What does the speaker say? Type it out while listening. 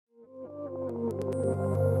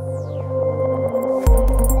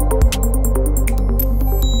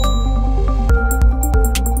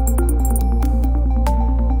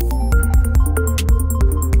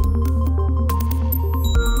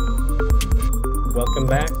Welcome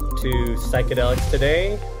back to Psychedelics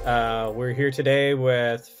Today. We're here today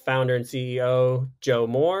with founder and CEO Joe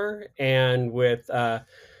Moore and with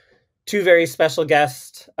two very special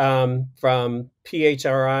guests from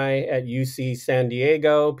PHRI at UC San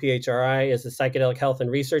Diego. PHRI is the Psychedelic Health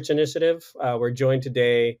and Research Initiative. We're joined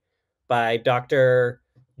today by Dr.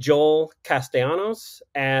 Joel Castellanos,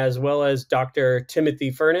 as well as Dr.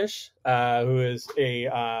 Timothy Furnish, who is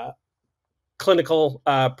a clinical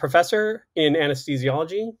professor in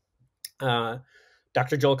anesthesiology.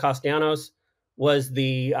 Dr. Joel Castellanos was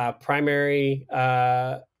the primary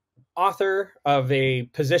author of a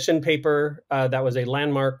position paper that was a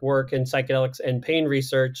landmark work in psychedelics and pain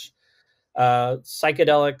research,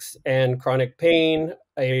 Psychedelics and Chronic Pain,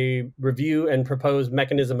 a review and proposed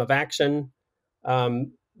mechanism of action.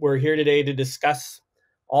 We're here today to discuss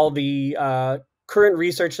all the current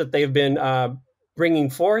research that they've been bringing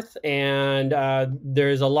forth, and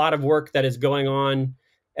there's a lot of work that is going on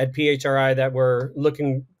at PHRI that we're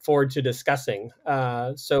looking forward to discussing.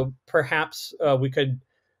 So perhaps we could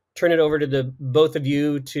turn it over to the both of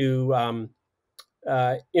you to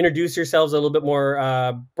introduce yourselves a little bit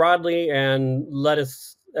more broadly, and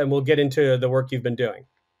we'll get into the work you've been doing.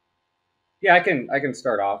 Yeah, I can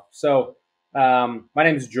start off. So my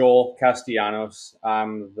name is Joel Castellanos.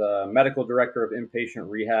 I'm the Medical Director of Inpatient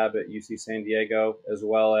Rehab at UC San Diego, as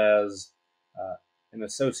well as an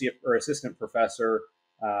associate or assistant professor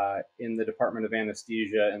in the Department of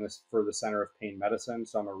Anesthesia for the Center of Pain Medicine.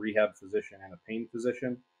 So I'm a rehab physician and a pain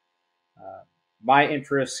physician. My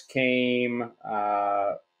interest came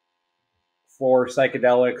for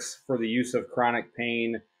psychedelics for the use of chronic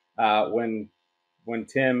pain when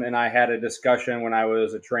Tim and I had a discussion when I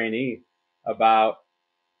was a trainee about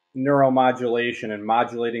neuromodulation and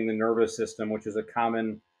modulating the nervous system, which is a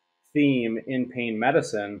common theme in pain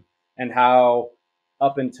medicine, and how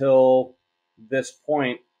up until this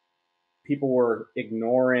point, people were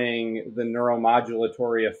ignoring the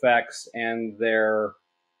neuromodulatory effects and their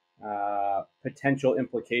potential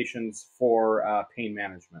implications for pain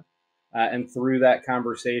management. And through that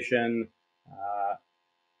conversation,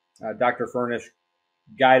 Dr. Furnish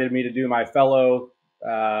guided me to do my fellow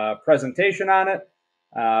presentation on it,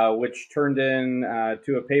 which turned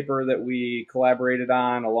to a paper that we collaborated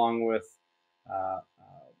on along with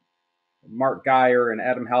Mark Geyer and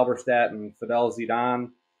Adam Halberstadt and Fidel Zidane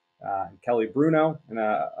and Kelly Bruno, and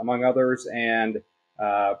among others. And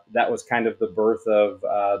that was kind of the birth of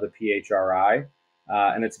the PHRI.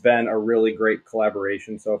 And it's been a really great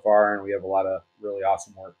collaboration so far, and we have a lot of really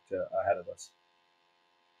awesome work ahead of us.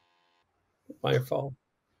 Wonderful.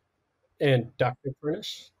 And Dr.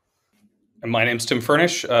 Furnish? My name's Tim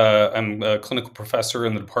Furnish. I'm a clinical professor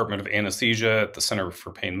in the Department of Anesthesia at the Center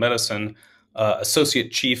for Pain Medicine,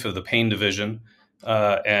 associate chief of the pain division,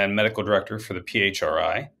 and medical director for the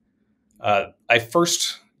PHRI. I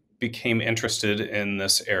first became interested in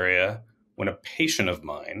this area when a patient of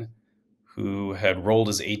mine who had rolled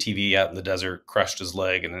his ATV out in the desert, crushed his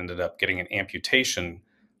leg, and ended up getting an amputation,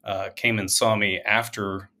 came and saw me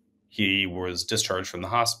after he was discharged from the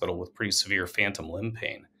hospital with pretty severe phantom limb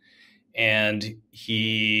pain. And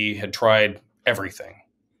he had tried everything.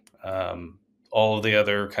 All of the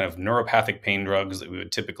other kind of neuropathic pain drugs that we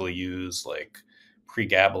would typically use, like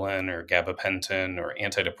pregabalin or gabapentin, or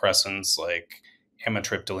antidepressants like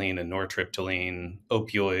amitriptyline and nortriptyline,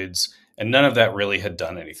 opioids, and none of that really had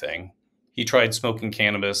done anything. He tried smoking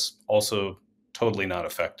cannabis, also totally not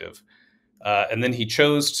effective. And then he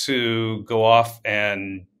chose to go off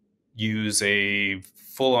and use a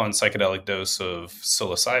full-on psychedelic dose of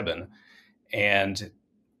psilocybin, and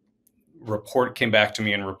came back to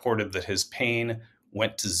me and reported that his pain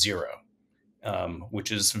went to zero, which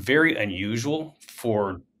is very unusual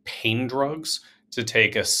for pain drugs to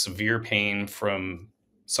take a severe pain from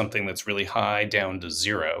something that's really high down to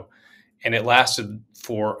zero. And it lasted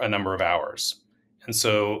for a number of hours. And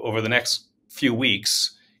so over the next few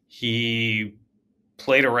weeks, he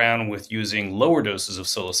played around with using lower doses of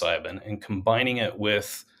psilocybin and combining it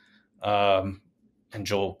with, and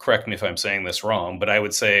Joel, correct me if I'm saying this wrong, but I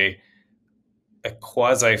would say a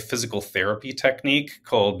quasi-physical therapy technique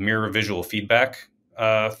called mirror visual feedback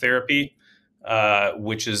therapy,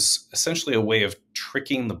 which is essentially a way of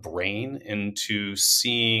tricking the brain into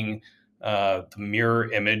seeing the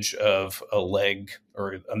mirror image of a leg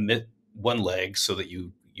or one leg, so that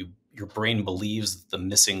your brain believes that the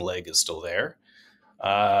missing leg is still there.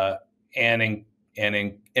 And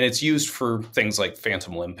it's used for things like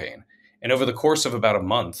phantom limb pain. And over the course of about a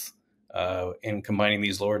month, in combining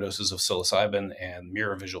these lower doses of psilocybin and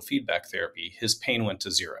mirror visual feedback therapy, his pain went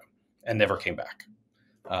to zero and never came back.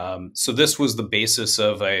 So this was the basis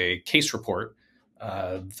of a case report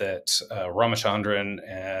that Ramachandran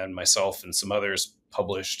and myself and some others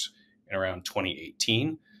published in around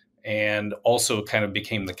 2018, and also kind of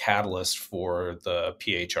became the catalyst for the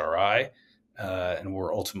PHRI. And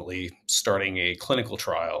we're ultimately starting a clinical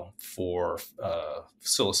trial for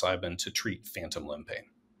psilocybin to treat phantom limb pain.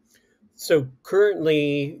 So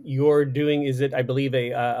currently you're doing, is it, I believe,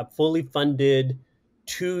 a fully funded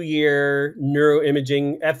 2-year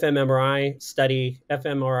neuroimaging fMRI study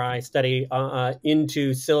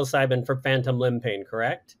into psilocybin for phantom limb pain,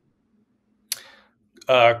 correct?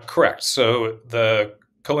 Correct. So the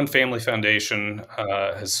Cohen Family Foundation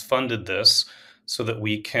has funded this so that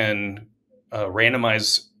we can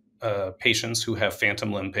randomize patients who have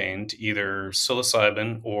phantom limb pain to either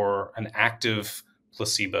psilocybin or an active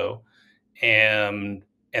placebo, and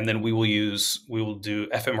then we will do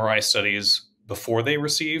fMRI studies before they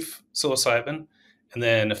receive psilocybin, and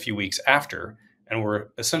then a few weeks after, and we're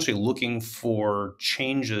essentially looking for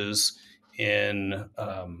changes in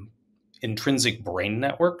intrinsic brain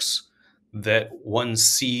networks that one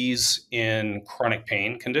sees in chronic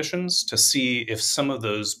pain conditions, to see if some of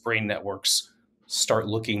those brain networks start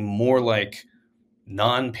looking more like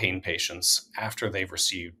non-pain patients after they've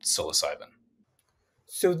received psilocybin.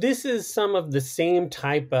 So this is some of the same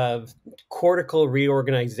type of cortical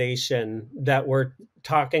reorganization that we're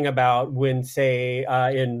talking about when, say,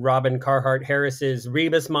 in Robin Carhart Harris's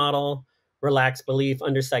rebus model, relaxed belief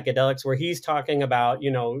under psychedelics, where he's talking about,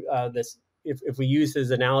 this. If we use his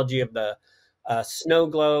analogy of the snow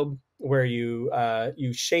globe, where you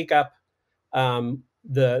shake up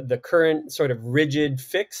the current sort of rigid,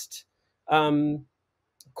 fixed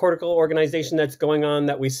cortical organization that's going on,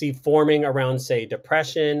 that we see forming around, say,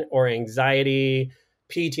 depression or anxiety,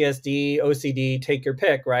 PTSD, OCD, take your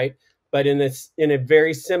pick, right? But in a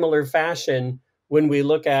very similar fashion, when we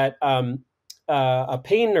look at a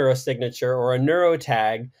pain neurosignature or a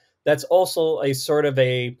neurotag, that's also a sort of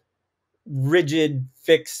a rigid,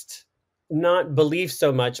 fixed, not belief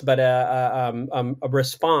so much, but a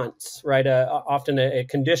response, right? Often a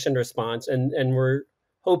conditioned response, and we're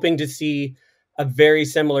hoping to see a very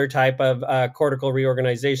similar type of cortical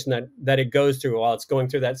reorganization that it goes through while it's going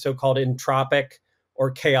through that so-called entropic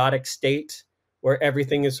or chaotic state, where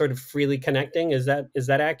everything is sort of freely connecting. Is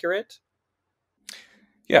that accurate?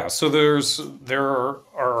 Yeah, so there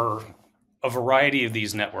are a variety of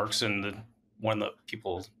these networks, and the one that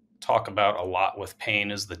people talk about a lot with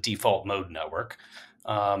pain is the default mode network.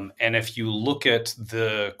 And if you look at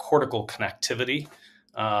the cortical connectivity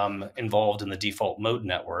involved in the default mode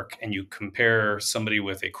network, and you compare somebody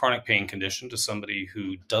with a chronic pain condition to somebody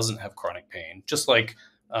who doesn't have chronic pain, just like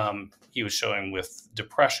he was showing with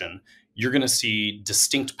depression, you're going to see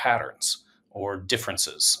distinct patterns or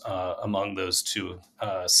differences among those two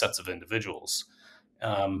sets of individuals.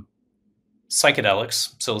 Psychedelics,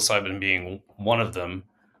 psilocybin being one of them,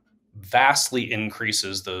 vastly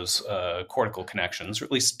increases those cortical connections, or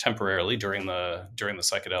at least temporarily during the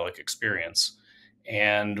psychedelic experience.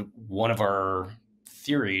 And one of our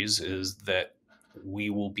theories is that we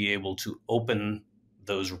will be able to open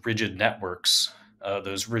those rigid networks,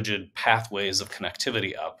 those rigid pathways of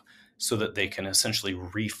connectivity up, so that they can essentially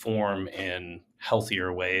reform in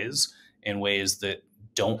healthier ways, in ways that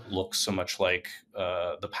don't look so much like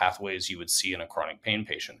the pathways you would see in a chronic pain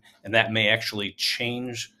patient. And that may actually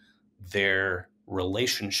change their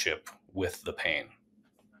relationship with the pain.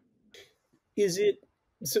 Is it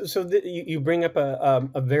so? You bring up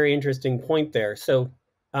a very interesting point there. So,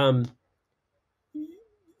 um,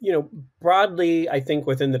 broadly, I think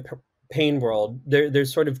within the pain world,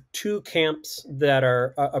 there's sort of two camps that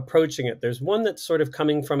are approaching it. There's one that's sort of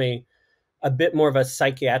coming from a bit more of a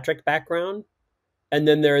psychiatric background, and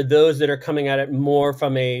then there are those that are coming at it more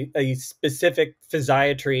from a specific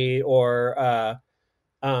physiatry or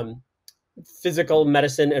physical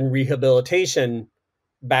medicine and rehabilitation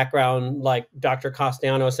background, like Dr.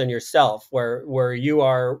 Castellanos and yourself, where you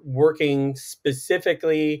are working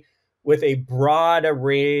specifically with a broad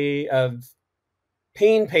array of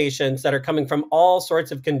pain patients that are coming from all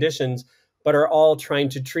sorts of conditions, but are all trying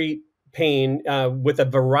to treat pain with a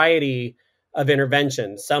variety of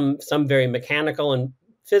interventions. Some very mechanical and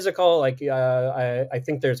physical, like I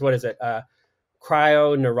think there's, what is it,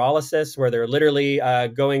 cryoneurolysis, where they're literally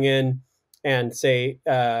going in and, say,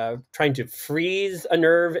 trying to freeze a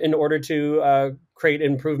nerve in order to create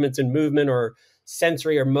improvements in movement or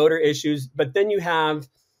sensory or motor issues. But then you have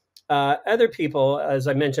other people, as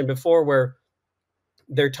I mentioned before, where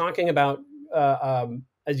they're talking about,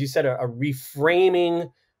 as you said, a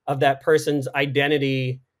reframing of that person's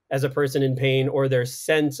identity as a person in pain, or their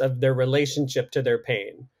sense of their relationship to their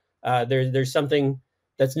pain. There's something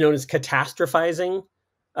that's known as catastrophizing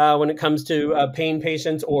when it comes to pain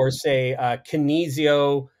patients, or say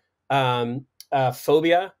kinesio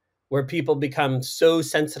phobia, where people become so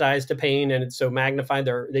sensitized to pain and it's so magnified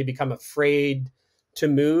they become afraid to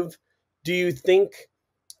move. Do you think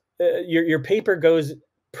your paper goes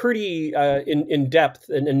pretty in depth,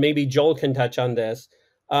 and maybe Joel can touch on this,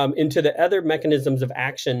 into the other mechanisms of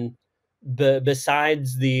action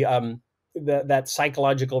besides that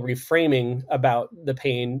psychological reframing about the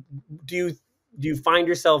pain? Do you find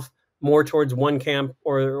yourself more towards one camp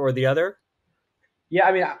or the other? Yeah,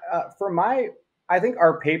 I mean, I think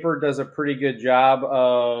our paper does a pretty good job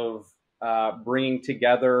of bringing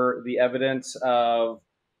together the evidence of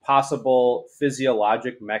possible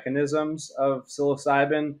physiologic mechanisms of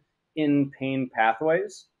psilocybin in pain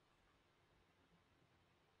pathways.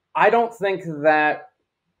 I don't think that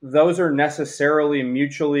those are necessarily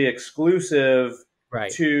mutually exclusive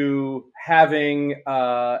Right. to having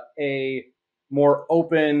a more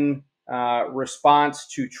open response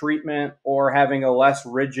to treatment, or having a less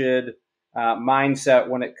rigid mindset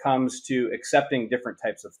when it comes to accepting different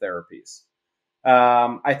types of therapies.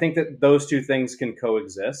 I think that those two things can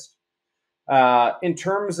coexist. In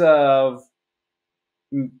terms of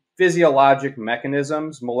physiologic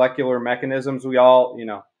mechanisms, molecular mechanisms, we all,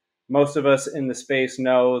 most of us in the space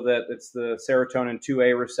know that it's the serotonin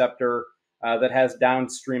 2A receptor that has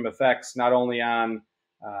downstream effects not only on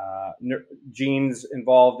genes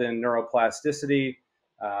involved in neuroplasticity,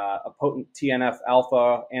 a potent TNF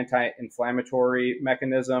alpha anti-inflammatory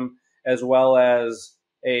mechanism, as well as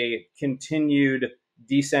a continued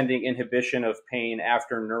descending inhibition of pain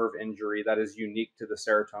after nerve injury that is unique to the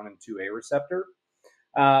serotonin 2A receptor,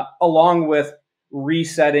 along with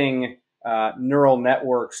resetting neural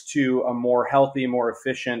networks to a more healthy, more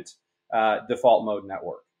efficient default mode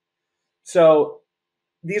network. So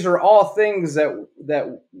these are all things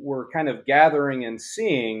that we're kind of gathering and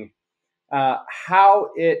seeing.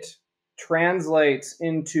 How it translates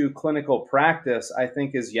into clinical practice, I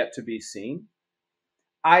think, is yet to be seen.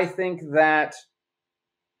 I think that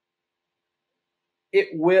it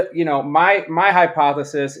will, my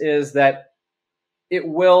hypothesis is that it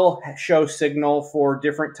will show signal for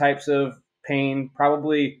different types of pain,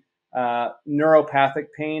 probably neuropathic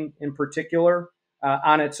pain in particular,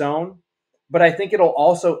 on its own. But I think it'll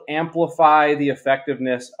also amplify the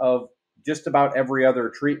effectiveness of just about every other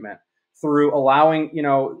treatment through allowing,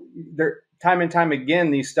 time and time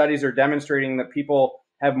again, these studies are demonstrating that people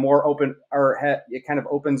have more open, it kind of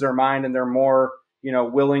opens their mind, and they're more,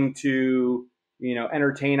 willing to,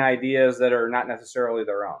 entertain ideas that are not necessarily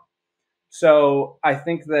their own. So I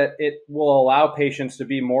think that it will allow patients to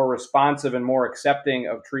be more responsive and more accepting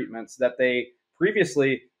of treatments that they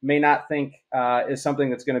previously may not think is something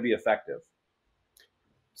that's going to be effective.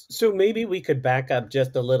 So maybe we could back up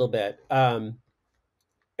just a little bit and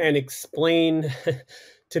explain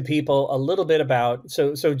to people a little bit about,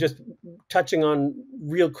 so just touching on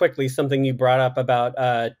real quickly something you brought up about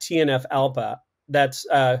TNF alpha. That's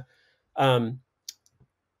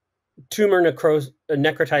tumor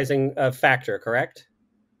necrotizing factor, correct?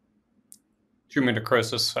 Tumor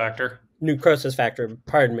necrosis factor. Necrosis factor,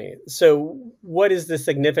 pardon me. So what is the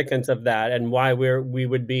significance of that, and why we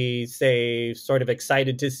would be, say, sort of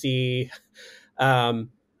excited to see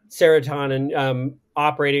serotonin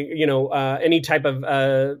operating, any type of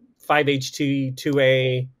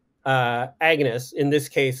 5-HT2A agonist, in this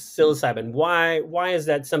case psilocybin? Why is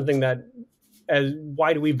that something that,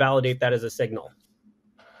 why do we validate that as a signal?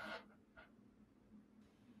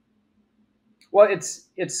 Well, it's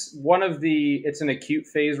an acute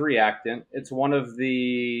phase reactant. It's one of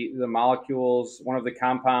the molecules, one of the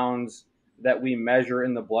compounds that we measure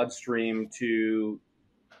in the bloodstream to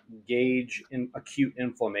gauge acute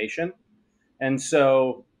inflammation. And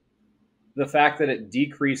so the fact that it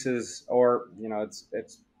decreases, or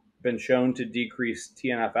it's been shown to decrease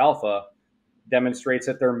TNF alpha, demonstrates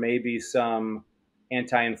that there may be some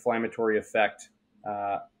anti-inflammatory effect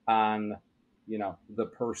on the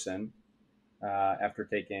person after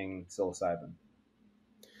taking psilocybin.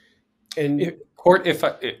 And Court,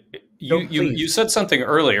 you said something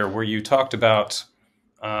earlier where you talked about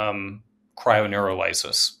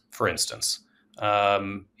cryoneurolysis, for instance,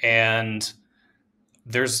 and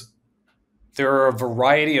there are a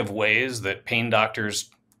variety of ways that pain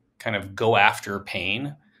doctors kind of go after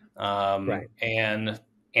pain, right. And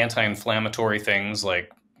anti-inflammatory things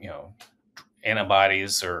like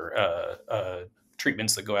antibodies or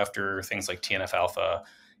treatments that go after things like TNF alpha,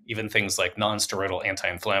 even things like non-steroidal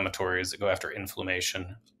anti-inflammatories that go after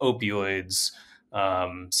inflammation, opioids,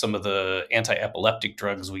 some of the anti-epileptic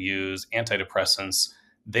drugs we use, antidepressants.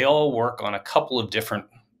 they all work on a couple of different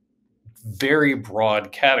very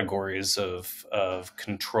broad categories of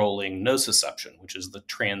controlling nociception, which is the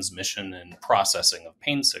transmission and processing of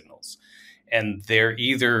pain signals. And they're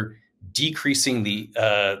either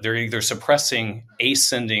they're either suppressing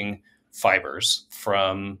ascending fibers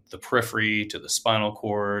from the periphery to the spinal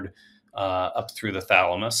cord, up through the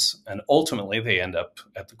thalamus, and ultimately they end up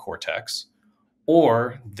at the cortex,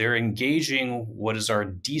 or they're engaging what is our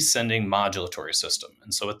descending modulatory system.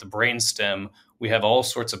 And so at the brainstem, we have all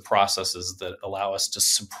sorts of processes that allow us to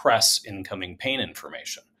suppress incoming pain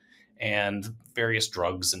information. And various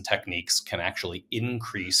drugs and techniques can actually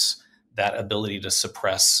increase that ability to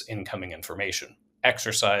suppress incoming information.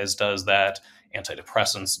 Exercise does that.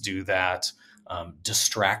 Antidepressants do that.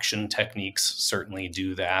 Distraction techniques certainly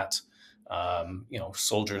do that.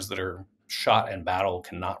 Soldiers that are shot in battle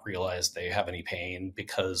cannot realize they have any pain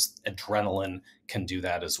because adrenaline can do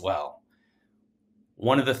that as well.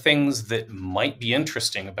 One of the things that might be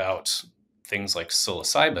interesting about things like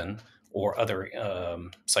psilocybin or other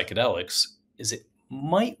psychedelics is it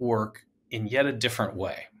might work in yet a different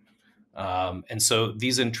way. And so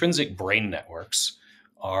these intrinsic brain networks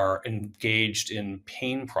are engaged in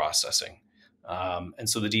pain processing. And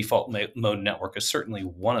so the default mode network is certainly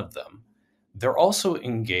one of them. They're also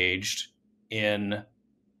engaged in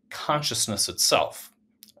consciousness itself.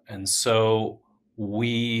 And so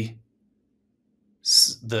the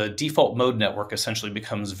default mode network essentially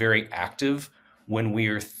becomes very active when we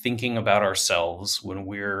are thinking about ourselves, when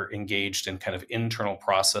we're engaged in kind of internal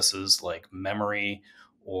processes like memory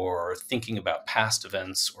or thinking about past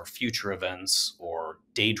events or future events or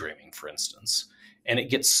daydreaming, for instance. And it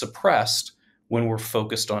gets suppressed when we're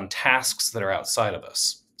focused on tasks that are outside of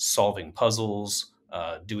us, solving puzzles,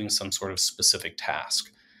 doing some sort of specific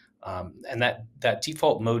task. And that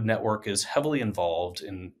default mode network is heavily involved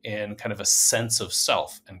in kind of a sense of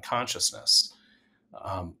self and consciousness.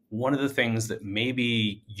 One of the things that may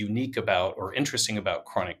be unique about or interesting about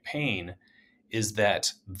chronic pain is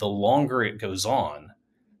that the longer it goes on,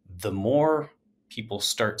 the more people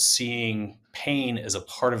start seeing pain as a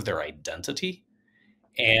part of their identity.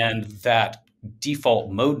 And that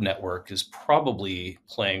default mode network is probably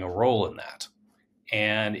playing a role in that.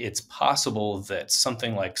 And it's possible that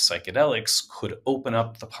something like psychedelics could open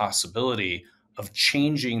up the possibility of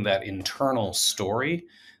changing that internal story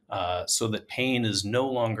so that pain is no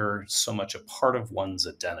longer so much a part of one's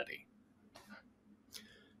identity.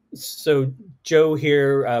 So Joe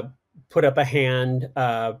here put up a hand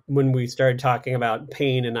when we started talking about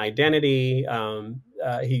pain and identity. I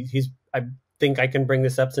think I can bring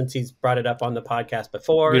this up since he's brought it up on the podcast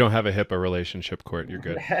before. We don't have a HIPAA relationship, Court. You're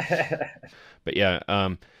good. But yeah,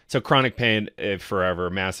 so chronic pain forever,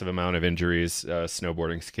 massive amount of injuries,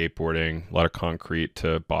 snowboarding, skateboarding, a lot of concrete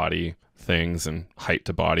to body things and height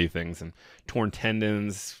to body things and torn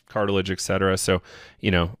tendons, cartilage, etc. So,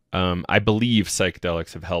 I believe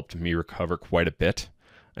psychedelics have helped me recover quite a bit.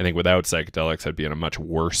 I think without psychedelics, I'd be in a much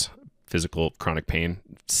worse physical chronic pain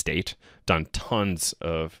state. Done tons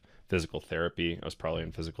of physical therapy. I was probably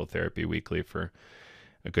in physical therapy weekly for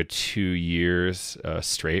a good 2 years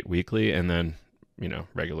straight weekly, and then,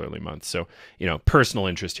 regularly months. So, personal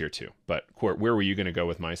interest here too. But Court, where were you going to go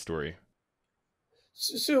with my story?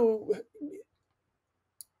 So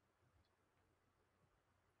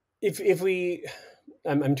if we,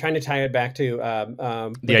 I'm trying to tie it back to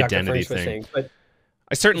the identity thing. Saying, but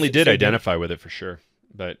I certainly did identify with it for sure.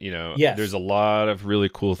 But, yes. There's a lot of really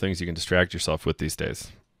cool things you can distract yourself with these days.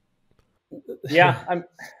 Yeah.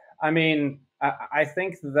 I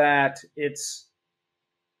think that it's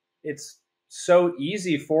so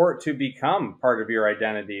easy for it to become part of your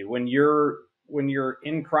identity when you're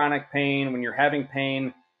in chronic pain, when you're having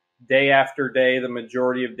pain day after day, the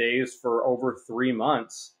majority of days for over 3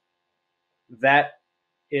 months, that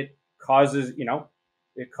it causes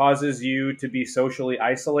you to be socially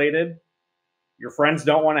isolated. Your friends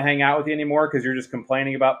don't want to hang out with you anymore because you're just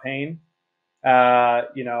complaining about pain.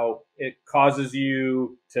 It causes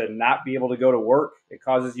you to not be able to go to work. It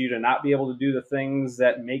causes you to not be able to do the things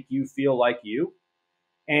that make you feel like you.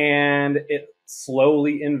 And it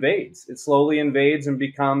slowly invades. It slowly invades and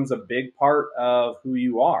becomes a big part of who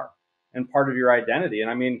you are and part of your identity. And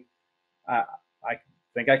I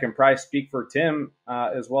think I can probably speak for Tim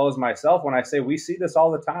as well as myself when I say we see this all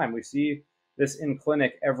the time. We see this in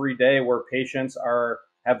clinic every day where patients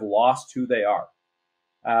have lost who they are.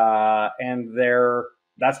 And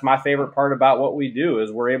that's my favorite part about what we do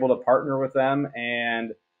is we're able to partner with them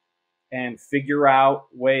and figure out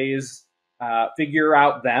ways, figure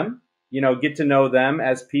out them, get to know them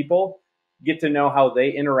as people, get to know how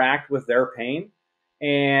they interact with their pain,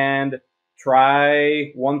 and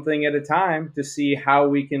try one thing at a time to see how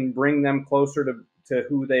we can bring them closer to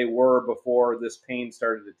who they were before this pain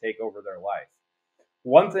started to take over their life.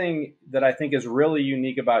 One thing that I think is really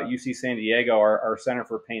unique about UC San Diego, our Center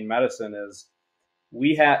for Pain Medicine, is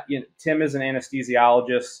we have, Tim is an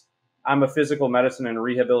anesthesiologist. I'm a physical medicine and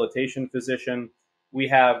rehabilitation physician. We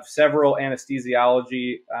have several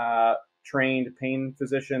anesthesiology trained pain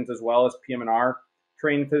physicians as well as PM&R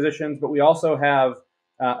trained physicians, but we also have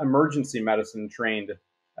emergency medicine trained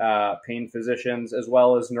pain physicians as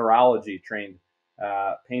well as neurology trained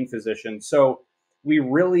pain physicians. So we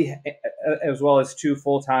really, as well as 2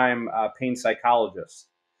 full-time pain psychologists.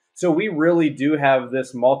 So we really do have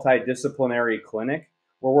this multidisciplinary clinic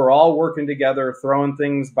where we're all working together, throwing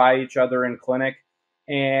things by each other in clinic,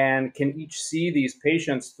 and can each see these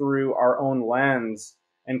patients through our own lens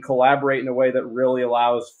and collaborate in a way that really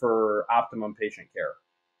allows for optimum patient care.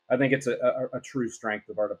 I think it's a true strength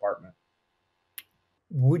of our department.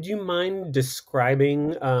 Would you mind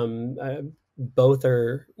describing both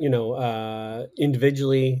or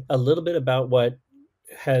individually a little bit about what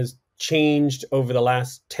has changed over the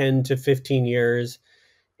last 10 to 15 years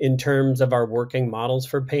in terms of our working models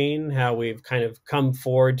for pain, how we've kind of come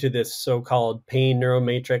forward to this so-called pain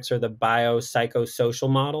neuromatrix or the biopsychosocial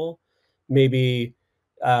model? Maybe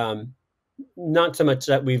not so much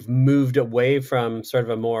that we've moved away from sort of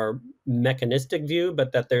a more mechanistic view,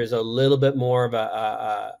 but that there's a little bit more of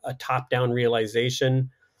a top-down realization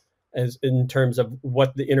as in terms of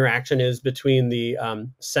what the interaction is between the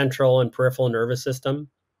central and peripheral nervous system.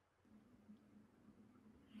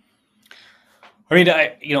 I mean,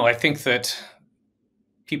 I think that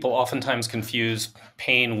people oftentimes confuse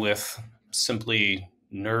pain with simply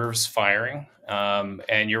nerves firing,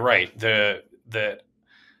 and you're right. That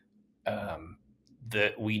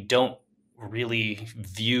we don't really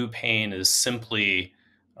view pain as simply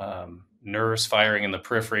nerves firing in the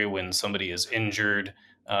periphery when somebody is injured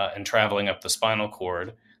and traveling up the spinal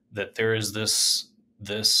cord. That there is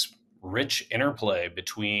this rich interplay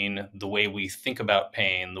between the way we think about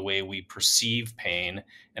pain, the way we perceive pain,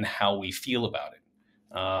 and how we feel about it.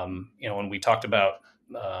 When we talked about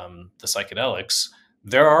the psychedelics,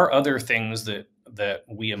 there are other things that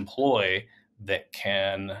we employ that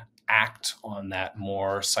can act on that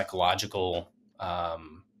more psychological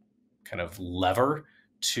kind of lever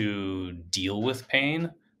to deal with pain.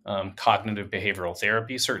 Cognitive behavioral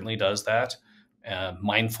therapy certainly does that.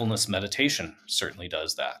 Mindfulness meditation certainly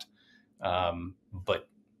does that. But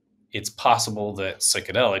it's possible that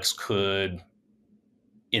psychedelics could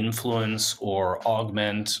influence or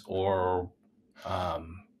augment or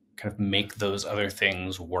kind of make those other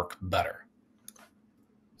things work better.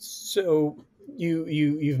 So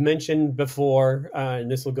you've mentioned before,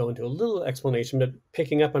 and this will go into a little explanation, but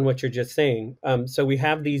picking up on what you're just saying. So we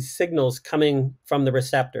have these signals coming from the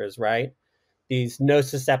receptors, right? These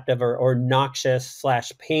nociceptive or noxious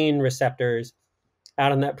 / pain receptors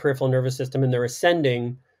out on that peripheral nervous system, and they're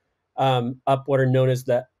ascending up what are known as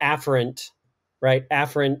the afferent, right?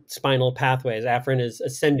 Afferent spinal pathways. Afferent is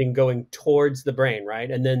ascending, going towards the brain, right?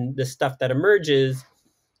 And then the stuff that emerges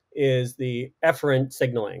is the efferent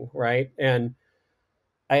signaling, right? And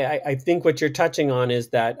I think what you're touching on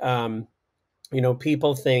is that,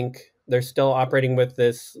 people think they're still operating with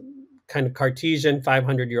this kind of Cartesian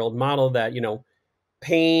 500-year-old model that,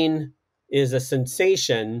 pain is a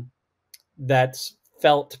sensation that's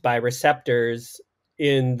felt by receptors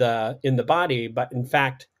in the body, but in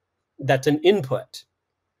fact, that's an input,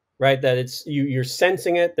 right? That it's you're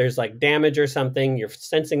sensing it. There's like damage or something. You're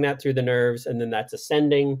sensing that through the nerves, and then that's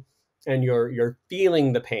ascending, and you're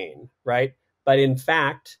feeling the pain, right? But in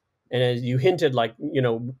fact, and as you hinted, like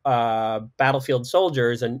battlefield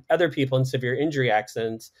soldiers and other people in severe injury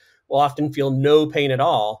accidents will often feel no pain at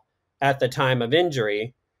all at the time of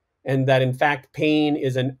injury, and that in fact pain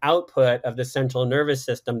is an output of the central nervous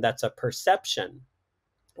system that's a perception,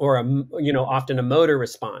 or often a motor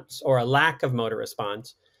response or a lack of motor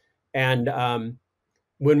response. And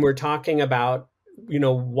when we're talking about,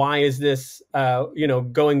 why is this,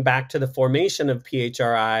 going back to the formation of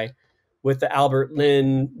PHRI with the Albert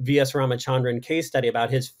Lin, V.S. Ramachandran case study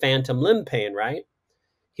about his phantom limb pain, right?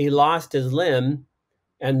 He lost his limb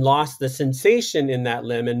and lost the sensation in that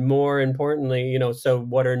limb. And more importantly, so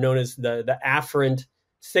what are known as the afferent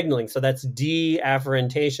signaling. So that's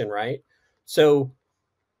de-afferentation, right? So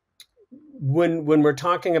when we're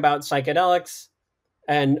talking about psychedelics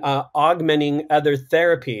and augmenting other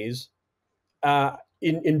therapies,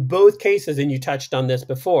 in both cases, and you touched on this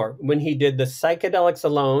before, when he did the psychedelics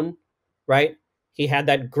alone, right, he had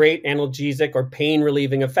that great analgesic or pain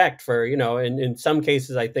relieving effect for, in some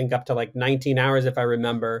cases, I think up to like 19 hours, if I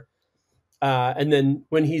remember. And then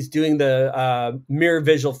when he's doing the mirror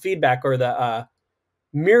visual feedback or the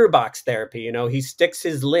mirror box therapy, you know, he sticks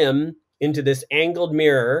his limb into this angled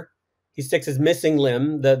mirror. He sticks his missing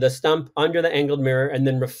limb, the stump, under the angled mirror, and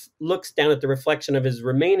then looks down at the reflection of his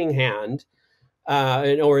remaining hand,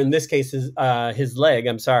 or in this case, his leg.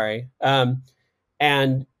 I'm sorry.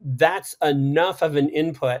 And that's enough of an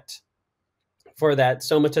input for that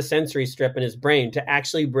somatosensory strip in his brain to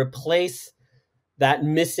actually replace that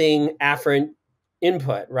missing afferent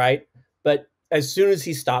input, right? But as soon as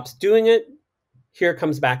he stops doing it, here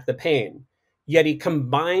comes back the pain. Yet he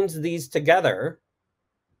combines these together,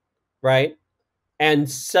 right? And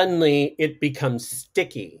suddenly it becomes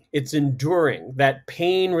sticky. It's enduring. That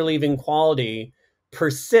pain relieving quality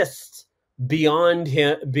persists beyond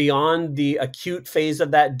the acute phase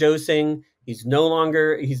of that dosing. He's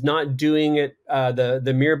not doing it,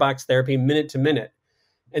 the mirror box therapy minute to minute.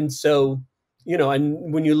 And so, you know,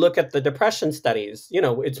 and when you look at the depression studies, you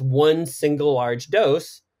know, it's one single large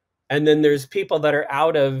dose. And then there's people that are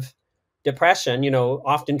out of depression, you know,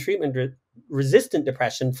 often treatment resistant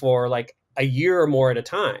depression for like a year or more at a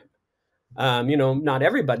time. You know, not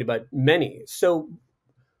everybody, but many. So,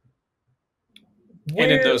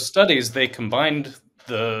 and in those studies, they combined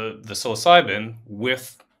the psilocybin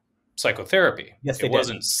with psychotherapy. Yes, it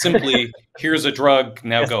wasn't simply here's a drug,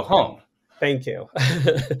 now go home. Thank you.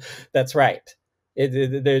 That's right.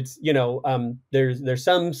 There's, you know, there's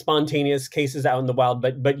some spontaneous cases out in the wild,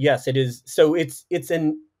 but yes, it is. So is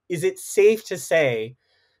it safe to say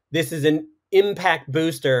this is an impact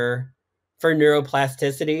booster for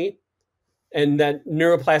neuroplasticity, and that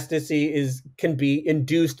neuroplasticity can be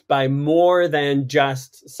induced by more than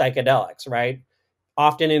just psychedelics, right?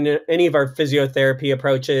 Often in any of our physiotherapy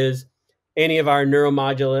approaches, any of our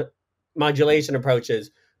neuromodulation approaches,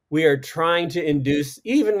 we are trying to induce,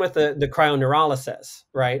 even with the cryoneurolysis,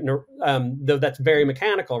 right? Though that's very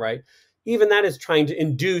mechanical, right? Even that is trying to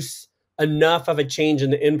induce enough of a change in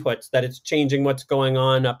the inputs that it's changing what's going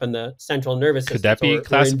on up in the central nervous system. Could that be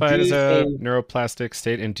classified as a neuroplastic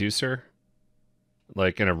state inducer?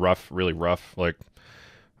 Like in a really rough, like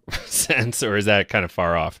sense, or is that kind of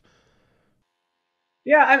far off?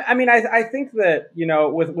 Yeah, I mean, I think that, you know,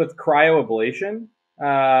 with cryoablation,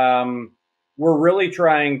 we're really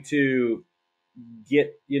trying to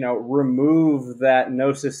remove that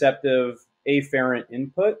nociceptive afferent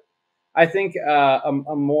input. I think a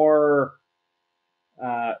more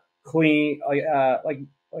clean, like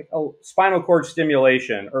a spinal cord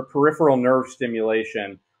stimulation or peripheral nerve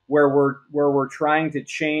stimulation, where we're trying to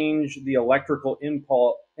change the electrical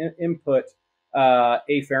input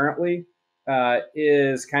afferently,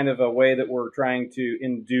 is kind of a way that we're trying to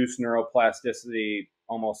induce neuroplasticity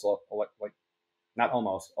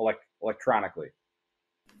electronically.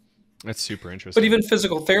 That's super interesting. But even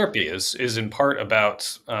physical therapy is in part about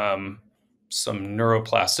some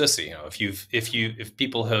neuroplasticity. You know, if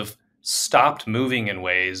people have stopped moving in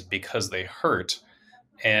ways because they hurt,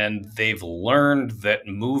 and they've learned that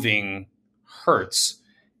moving hurts,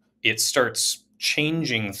 it starts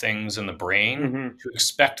changing things in the brain to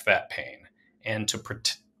expect that pain and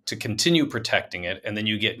to continue protecting it, and then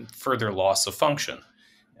you get further loss of function.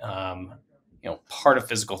 You know, part of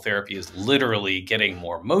physical therapy is literally getting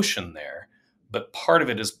more motion there, but part of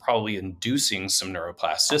it is probably inducing some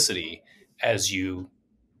neuroplasticity as you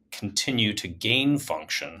continue to gain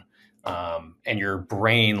function, and your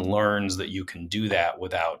brain learns that you can do that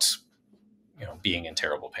without, you know, being in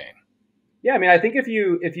terrible pain. Yeah, I mean, I think if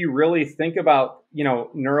you really think about, you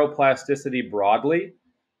know, neuroplasticity broadly,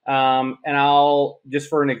 and I'll just,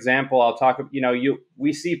 for an example, I'll talk. You know,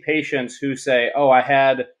 we see patients who say, "Oh,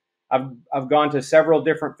 I've gone to several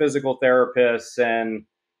different physical therapists, and,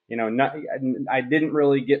 you know, I didn't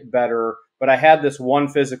really get better, but I had this one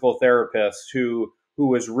physical therapist who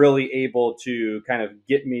was really able to kind of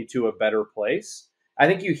get me to a better place." I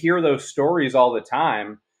think you hear those stories all the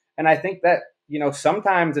time, and I think that, you know,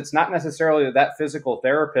 sometimes it's not necessarily that physical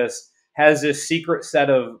therapist has this secret set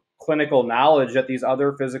of clinical knowledge that these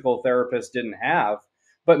other physical therapists didn't have,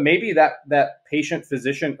 but maybe that patient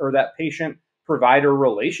physician or that patient provider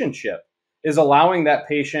relationship is allowing that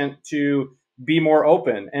patient to be more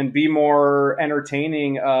open and be more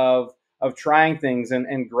entertaining of trying things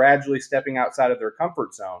and gradually stepping outside of their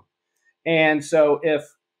comfort zone. And so if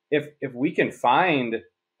we can find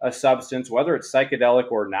a substance, whether it's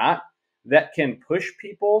psychedelic or not, that can push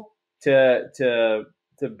people to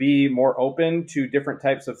be more open to different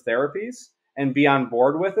types of therapies and be on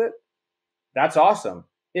board with it, that's awesome.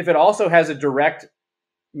 If it also has a direct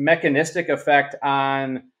mechanistic effect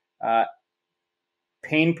on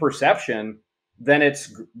pain perception, then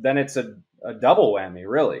it's a double whammy,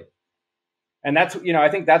 really. And that's, I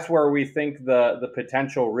think that's where we think the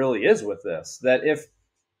potential really is with this, that if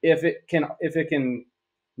it can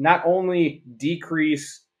not only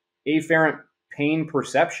decrease afferent pain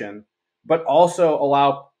perception, but also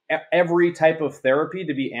allow every type of therapy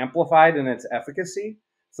to be amplified in its efficacy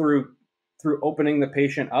through opening the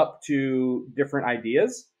patient up to different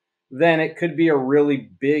ideas, then it could be a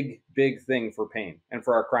really big thing for pain and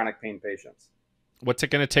for our chronic pain patients. What's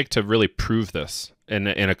it going to take to really prove this in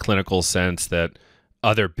a clinical sense that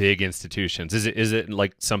other big institutions, is it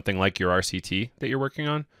like something like your RCT that you're working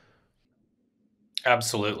on?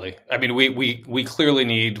 Absolutely. I mean, we clearly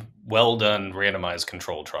need well done randomized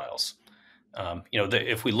controlled trials.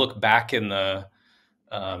 If we look back in the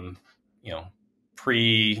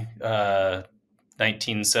pre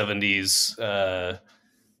 1970s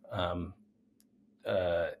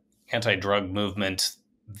anti-drug movement,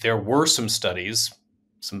 there were some studies,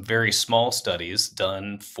 some very small studies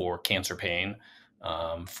done for cancer pain,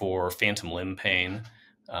 for phantom limb pain,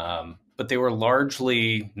 but they were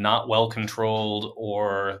largely not well controlled,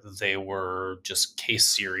 or they were just case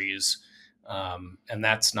series. And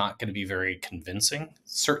that's not going to be very convincing.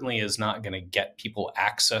 Certainly is not going to get people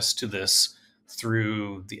access to this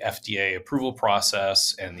through the FDA approval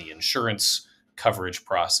process and the insurance coverage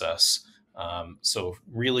process. So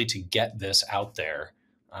really, to get this out there,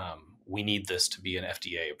 we need this to be an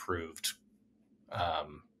FDA approved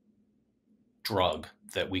drug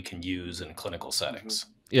that we can use in clinical settings.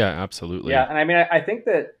 Yeah, absolutely. Yeah, and I mean, I think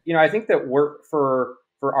that we're for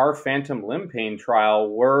our phantom limb pain trial,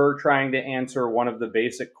 we're trying to answer one of the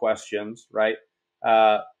basic questions, right?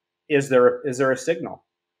 Is there a signal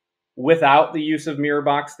without the use of mirror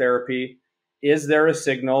box therapy? Is there a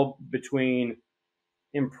signal between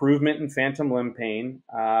improvement in phantom limb pain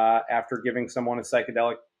after giving someone a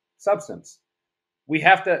psychedelic substance?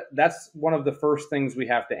 That's one of the first things we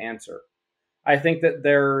have to answer. I think that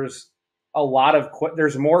there's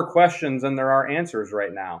there's more questions than there are answers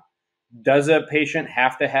right now. Does a patient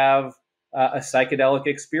have to have a psychedelic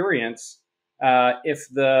experience if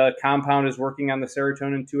the compound is working on the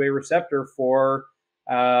serotonin 2A receptor for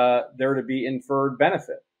there to be inferred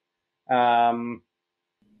benefit?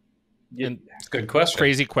 It's a good question.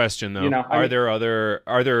 Crazy question, though. Are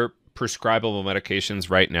there prescribable medications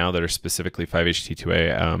right now that are specifically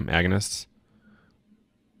 5-HT2A agonists?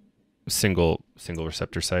 Single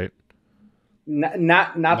receptor site?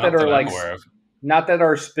 Not that are like not that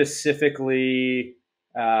are specifically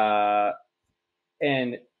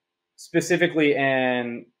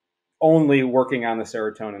and only working on the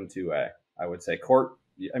serotonin 2A. I would say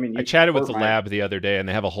I chatted with the lab the other day, and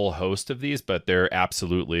they have a whole host of these, but they're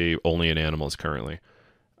absolutely only in animals currently.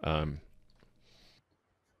 I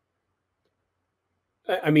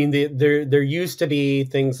mean, there used to be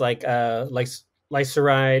things like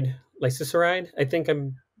lyseride.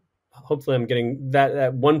 Hopefully I'm getting that.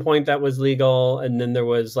 At one point that was legal, and then there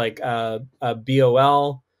was like a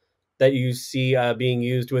BOL that you see being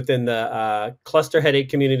used within the cluster headache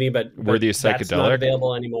community, but were these psychedelic? That's not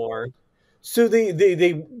available anymore. So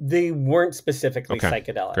they weren't specifically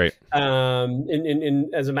psychedelic. Great.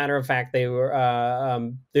 And as a matter of fact, they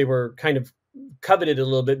were kind of coveted a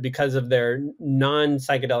little bit because of their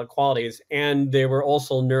non-psychedelic qualities, and they were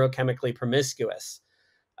also neurochemically promiscuous.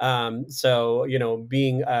 So,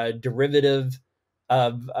 being a derivative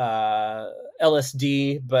of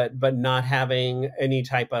LSD, but not having any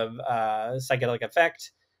type of psychedelic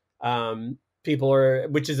effect,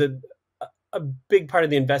 which is a big part of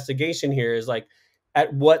the investigation here, is like,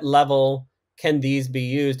 at what level can these be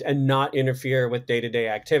used and not interfere with day-to-day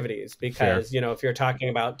activities? Because, if you're talking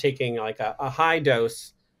about taking like a high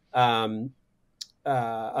dose of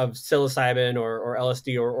psilocybin or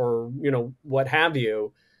LSD or what have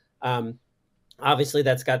you, obviously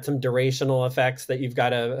that's got some durational effects that you've got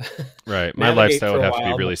to right. My lifestyle would have to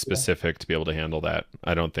be really specific to be able to handle that.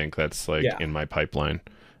 I don't think that's in my pipeline.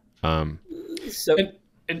 And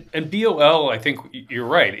BOL, I think you're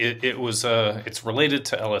right. It's related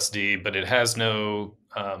to LSD, but it has no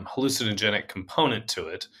hallucinogenic component to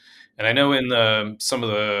it. And I know in some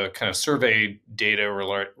of the kind of survey data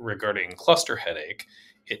regarding cluster headache,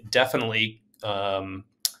 it definitely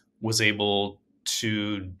was able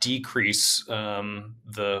to decrease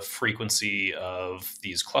the frequency of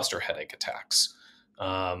these cluster headache attacks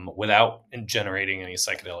without generating any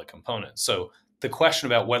psychedelic components. So the question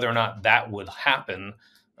about whether or not that would happen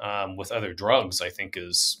with other drugs, I think,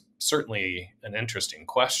 is certainly an interesting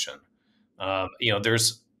question.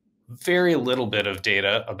 There's very little bit of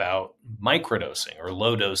data about microdosing or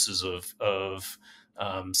low doses of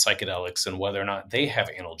psychedelics and whether or not they have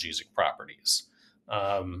analgesic properties.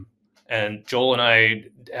 And Joel and I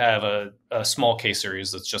have a small case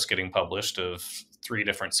series that's just getting published of 3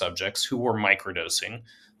 different subjects who were microdosing.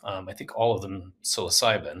 I think all of them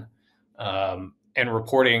psilocybin, and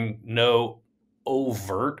reporting no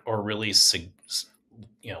overt or really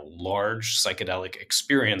large psychedelic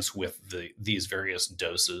experience with these various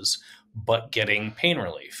doses, but getting pain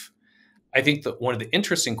relief. I think that one of the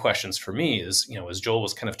interesting questions for me is, as Joel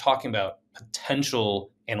was kind of talking about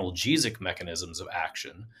potential analgesic mechanisms of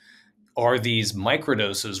action, are these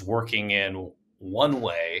microdoses working in one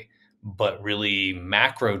way, but really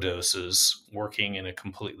macro doses working in a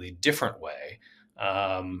completely different way?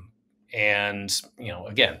 And,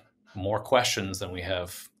 again, more questions than we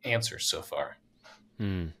have answers so far.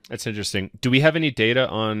 That's interesting. Do we have any data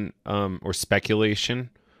on or speculation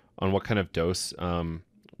on what kind of dose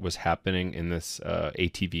was happening in this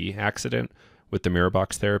ATV accident with the mirror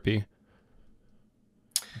box therapy?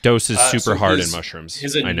 Dose is super hard in mushrooms.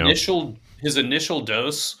 His initial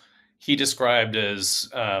dose, he described as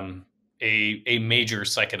a major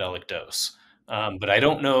psychedelic dose. But I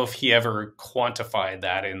don't know if he ever quantified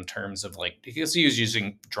that in terms of, like, because he was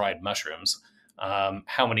using dried mushrooms,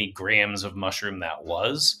 how many grams of mushroom that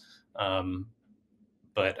was.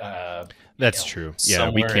 But that's true. Yeah,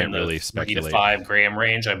 we can't really speculate. 3 to 5 gram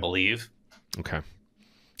range, I believe. Okay,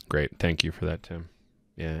 great. Thank you for that, Tim.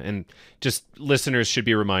 Yeah, and just listeners should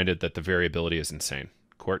be reminded that the variability is insane.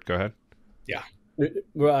 Court, go ahead. Yeah.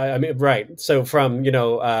 I mean, right. So from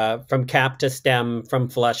cap to stem, from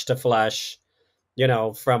flesh to flesh,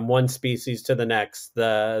 from one species to the next,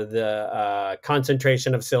 the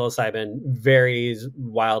concentration of psilocybin varies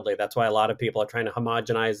wildly. That's why a lot of people are trying to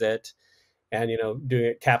homogenize it and, doing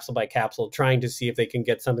it capsule by capsule, trying to see if they can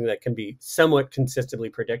get something that can be somewhat consistently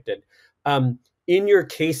predicted. In your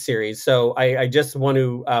case series, so I just want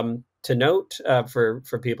to note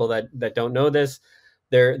for people that don't know this,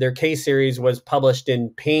 their case series was published in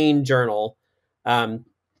Pain Journal,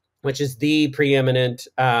 which is the preeminent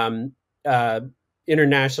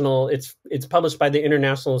international. It's published by the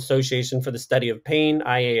International Association for the Study of Pain,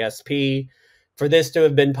 IASP. For this to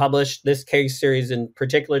have been published, this case series in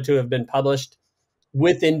particular to have been published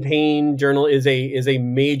within Pain Journal is a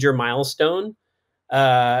major milestone.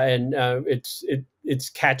 And it's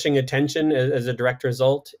catching attention as a direct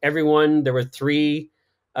result. There were 3.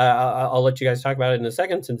 I'll let you guys talk about it in a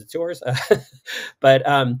second since it's yours.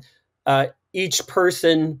 But each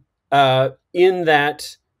person in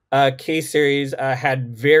that case series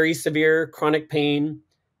had very severe chronic pain,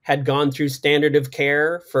 had gone through standard of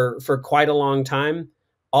care for quite a long time.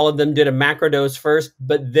 All of them did a macrodose first,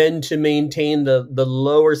 but then to maintain the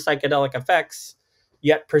lower psychedelic effects,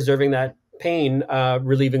 yet preserving that pain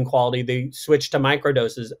relieving quality, they switched to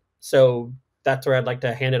microdoses. So that's where I'd like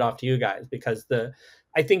to hand it off to you guys, because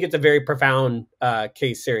I think it's a very profound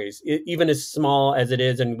case series, even as small as it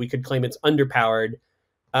is, and we could claim it's underpowered.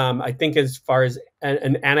 I think as far as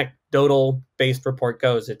an anecdotal based report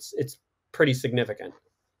goes, it's pretty significant.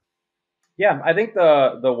 Yeah, I think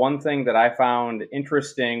the one thing that I found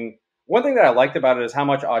interesting, one thing that I liked about it is how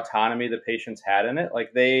much autonomy the patients had in it.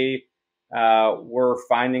 Like they were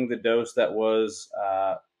finding the dose that was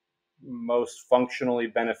most functionally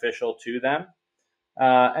beneficial to them.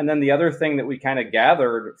 And then the other thing that we kind of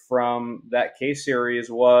gathered from that case series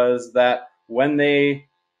was that when they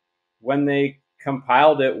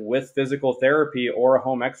compiled it with physical therapy or a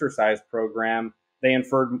home exercise program, they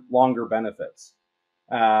inferred longer benefits.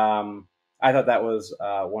 I thought that was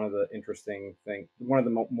one of the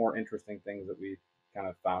more interesting things that we kind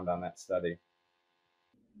of found on that study.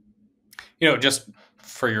 Just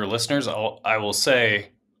for your listeners, I will say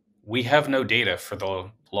we have no data for the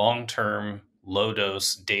long-term,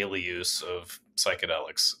 low-dose daily use of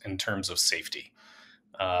psychedelics in terms of safety.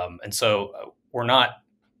 And so we're not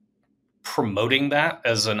promoting that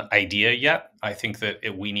as an idea yet. I think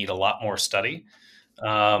that we need a lot more study.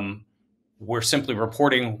 We're simply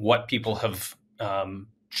reporting what people have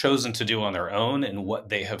chosen to do on their own and what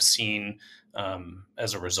they have seen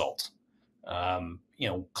as a result.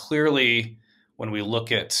 Clearly, when we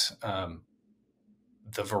look at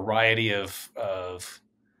the variety of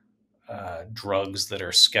drugs that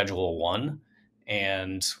are Schedule 1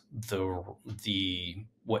 and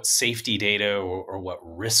what safety data or what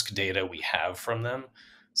risk data we have from them,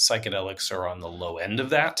 psychedelics are on the low end of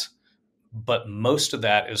that. But most of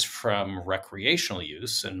that is from recreational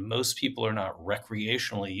use, and most people are not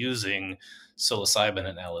recreationally using psilocybin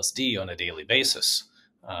and LSD on a daily basis.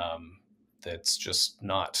 That's just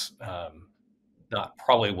not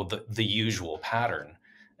probably the usual pattern.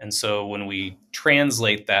 And so when we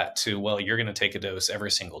translate that to, well, you're going to take a dose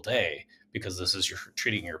every single day because this is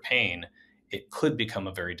treating your pain, it could become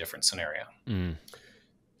a very different scenario. Mm.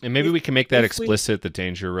 And maybe we can make that explicit, the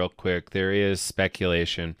danger, real quick. There is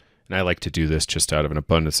speculation, and I like to do this just out of an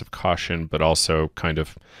abundance of caution, but also kind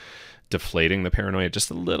of deflating the paranoia just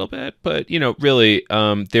a little bit. But, really,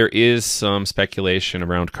 there is some speculation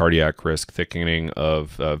around cardiac risk, thickening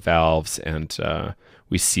of valves, and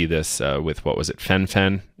we see this with, what was it,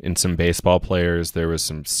 fen in some baseball players. There was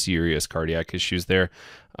some serious cardiac issues there.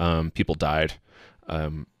 People died.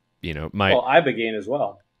 Ibogaine as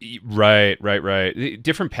well. Right.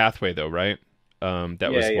 Different pathway though, right?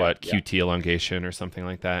 That was QT elongation or something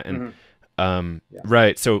like that. And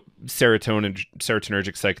right. So serotonergic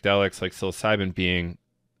psychedelics like psilocybin being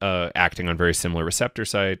acting on very similar receptor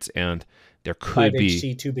sites, and there could be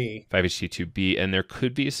 5-HT2B, and there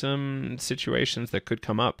could be some situations that could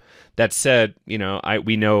come up. That said, we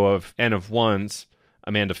know of N of ones.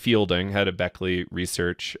 Amanda Fielding had a Beckley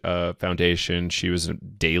Research Foundation. She was a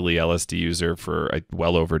daily LSD user for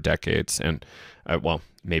well over decades, and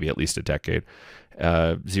maybe at least a decade.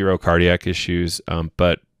 Zero cardiac issues.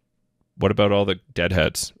 But what about all the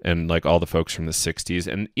deadheads and like all the folks from the 60s?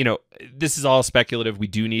 And, this is all speculative. We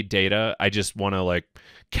do need data. I just want to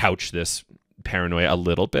couch this paranoia a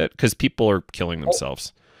little bit because people are killing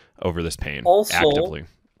themselves over this pain actively.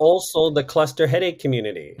 Also, the cluster headache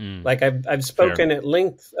community. Like I've spoken at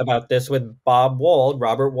length about this with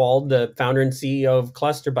Robert Wald, the founder and CEO of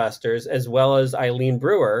Cluster Busters, as well as Eileen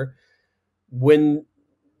Brewer. When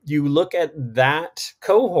you look at that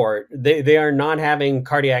cohort, they are not having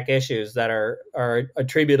cardiac issues that are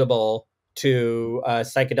attributable to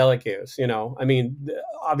psychedelic use.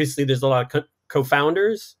 Obviously there's a lot of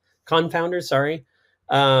confounders, sorry.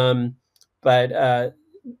 But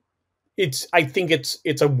I think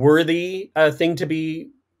it's a worthy thing to be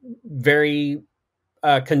very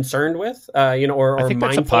concerned with, or I think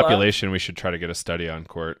that's a mindful population of. We should try to get a study on,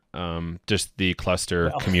 Court. Just the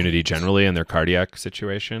cluster community generally and their cardiac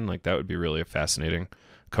situation. Like that would be really a fascinating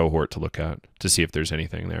cohort to look at to see if there's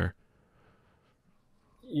anything there.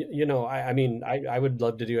 I would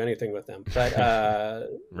love to do anything with them, but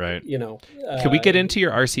right. Could we get into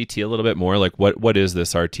your RCT a little bit more? Like what is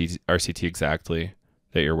this RCT exactly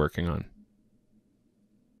that you're working on?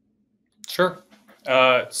 Sure.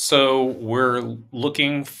 So we're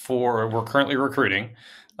currently recruiting.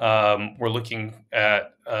 We're looking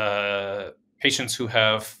at patients who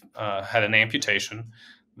have had an amputation,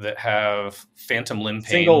 that have phantom limb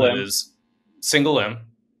pain, single limb,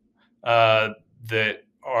 that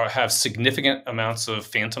have significant amounts of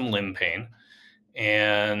phantom limb pain.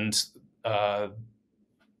 And,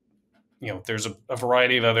 there's a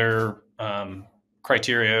variety of other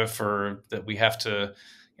criteria for that we have to,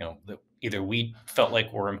 that either we felt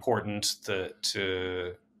like were important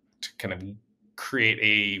to kind of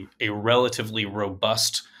create a relatively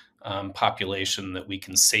robust population that we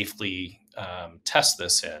can safely test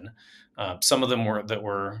this in. Some of them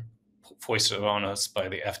were foisted on us by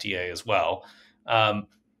the FDA as well. And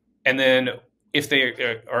then if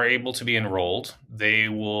they are able to be enrolled, they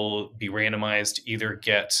will be randomized to either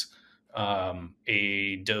get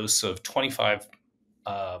a dose of 25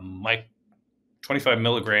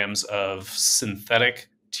 milligrams of synthetic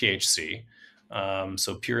THC,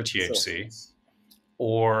 so pure THC,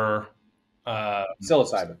 or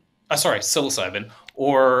psilocybin. Psilocybin,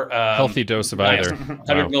 or healthy dose of either.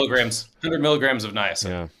 100 milligrams of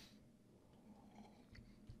niacin.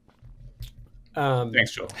 Yeah.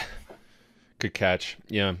 Thanks, Joel. Good catch.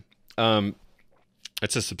 Yeah.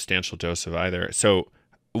 It's a substantial dose of either. So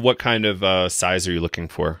what kind of size are you looking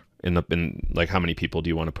for in like how many people do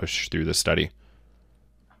you want to push through the study?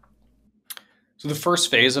 So the first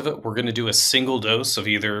phase of it, we're going to do a single dose of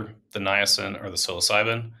either the niacin or the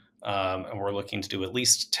psilocybin. And we're looking to do at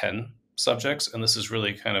least 10 subjects. And this is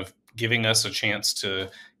really kind of giving us a chance to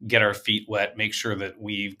get our feet wet, make sure that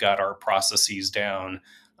we've got our processes down,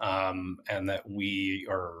 and that we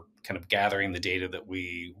are kind of gathering the data that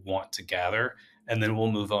we want to gather. And then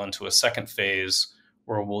we'll move on to a second phase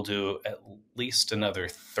where we'll do at least another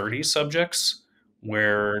 30 subjects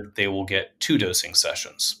where they will get 2 dosing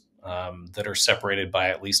sessions that are separated by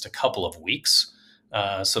at least a couple of weeks,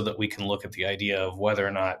 so that we can look at the idea of whether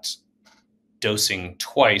or not dosing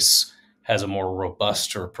twice has a more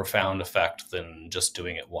robust or profound effect than just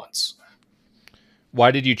doing it once.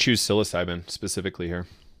 Why did you choose psilocybin specifically here?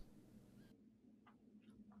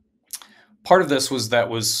 Part of this was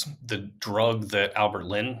the drug that Albert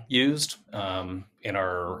Lin used in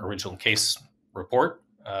our original case report.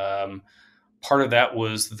 Part of that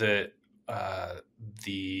was that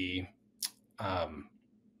the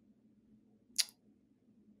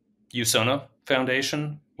USONA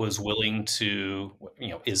Foundation was willing to,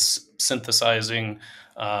 is synthesizing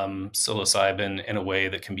psilocybin in a way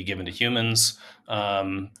that can be given to humans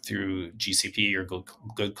through GCP or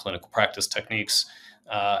good clinical practice techniques,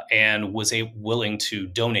 and was willing to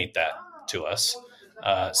donate that to us.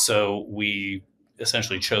 So we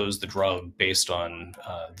essentially chose the drug based on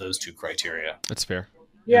those two criteria. That's fair.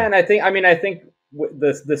 Yeah, and I think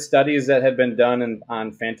the studies that had been done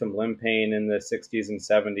on phantom limb pain in the 60s and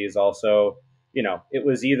 70s also, it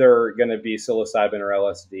was either going to be psilocybin or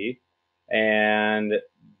LSD. And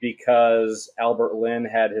because Albert Lin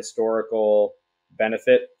had historical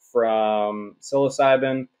benefit from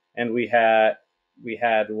psilocybin, and we had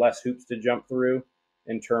less hoops to jump through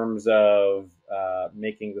in terms of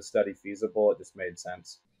making the study feasible, it just made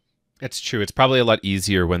sense. It's true. It's probably a lot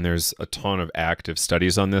easier when there's a ton of active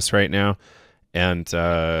studies on this right now, and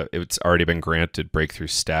it's already been granted breakthrough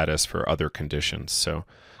status for other conditions. So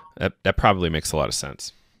that probably makes a lot of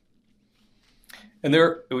sense. And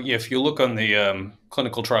if you look on the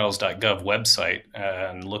clinicaltrials.gov website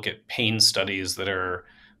and look at pain studies that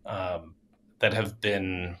have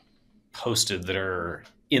been posted that are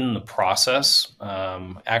in the process,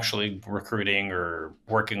 actually recruiting or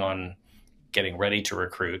working on getting ready to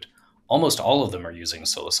recruit, almost all of them are using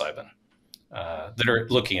psilocybin that are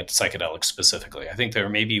looking at psychedelics specifically. I think there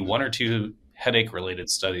may be one or two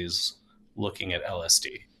headache-related studies looking at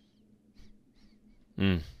LSD.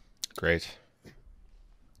 Great.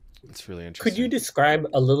 That's really interesting. Could you describe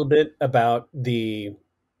a little bit about the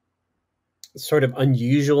sort of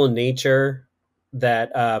unusual nature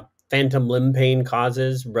that phantom limb pain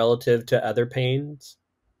causes relative to other pains?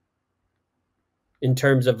 In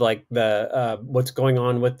terms of like the what's going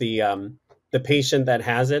on with the patient that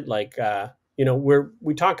has it, like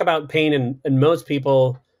we talk about pain, and most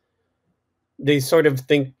people, they sort of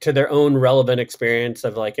think to their own relevant experience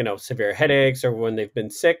of like severe headaches or when they've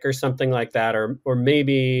been sick or something like that, or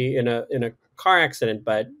maybe in a car accident.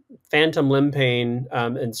 But phantom limb pain,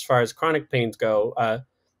 as far as chronic pains go,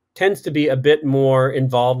 tends to be a bit more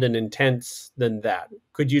involved and intense than that.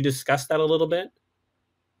 Could you discuss that a little bit?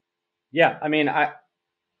 Yeah, I mean, I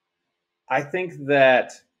think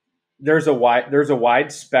that there's a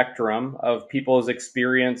wide spectrum of people's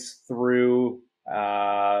experience through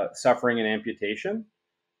suffering and amputation.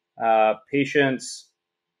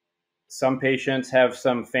 Some patients have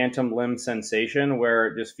some phantom limb sensation where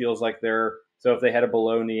it just feels like so if they had a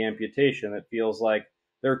below knee amputation, it feels like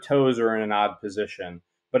their toes are in an odd position,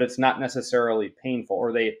 but it's not necessarily painful,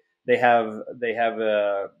 or they have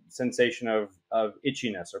a sensation of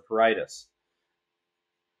itchiness or pruritus,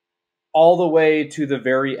 all the way to the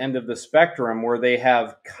very end of the spectrum where they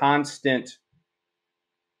have constant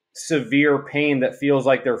severe pain that feels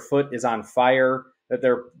like their foot is on fire, that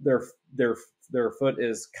their foot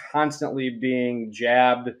is constantly being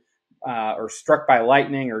jabbed or struck by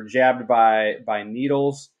lightning or jabbed by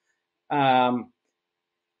needles. And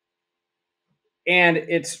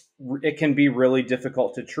it can be really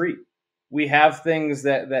difficult to treat. We have things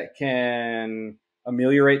that can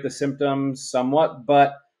ameliorate the symptoms somewhat,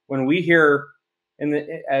 but when we hear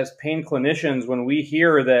as pain clinicians, when we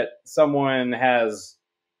hear that someone has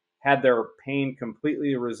had their pain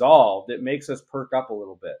completely resolved, it makes us perk up a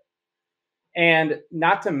little bit. And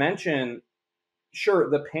not to mention, sure,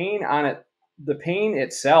 the pain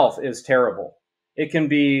itself is terrible. It can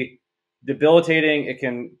be debilitating. It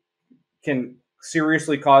can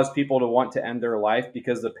seriously cause people to want to end their life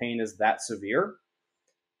because the pain is that severe.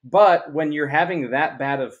 But when you're having that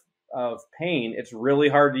bad of pain, it's really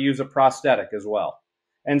hard to use a prosthetic as well.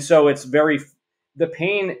 And so the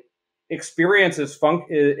pain experience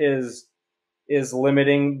is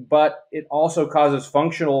limiting, but it also causes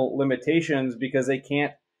functional limitations because they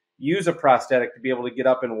can't use a prosthetic to be able to get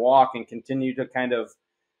up and walk and continue to kind of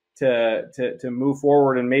to move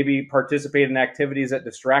forward and maybe participate in activities that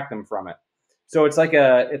distract them from it. So it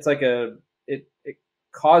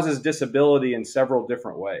causes disability in several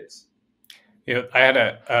different ways. I had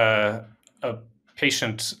a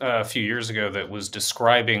patient a few years ago that was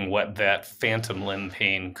describing what that phantom limb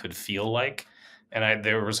pain could feel like. And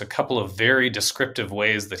there was a couple of very descriptive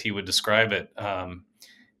ways that he would describe it.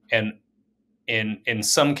 And in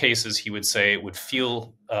some cases, he would say it would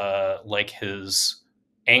feel like his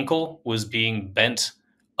ankle was being bent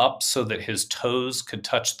up so that his toes could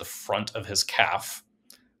touch the front of his calf,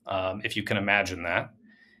 if you can imagine that.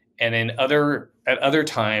 And at other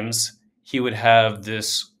times, he would have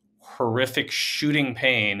this horrific shooting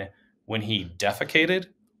pain when he defecated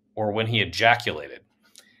or when he ejaculated.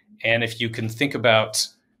 And if you can think about,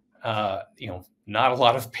 not a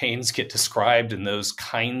lot of pains get described in those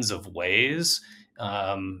kinds of ways.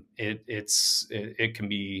 it can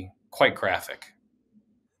be quite graphic.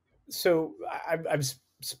 So I've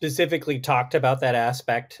specifically talked about that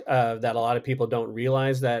aspect that a lot of people don't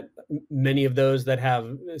realize, that many of those that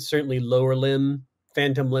have certainly lower limb,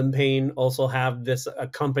 phantom limb pain also have this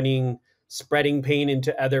accompanying spreading pain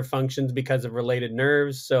into other functions because of related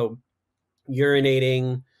nerves. So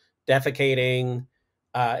urinating, defecating,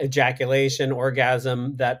 ejaculation,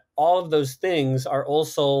 orgasm, that all of those things are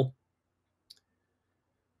also,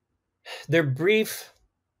 they're brief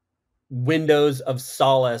windows of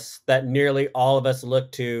solace that nearly all of us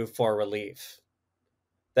look to for relief.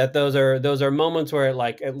 That those are moments where,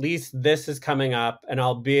 like, at least this is coming up and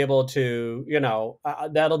I'll be able to,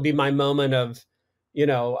 that'll be my moment of,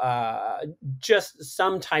 just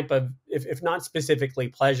some type of, if not specifically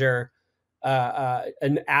pleasure,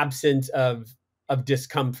 an absence of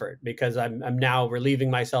discomfort, because I'm now relieving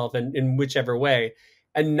myself in whichever way.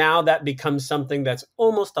 And now that becomes something that's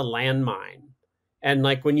almost a landmine. And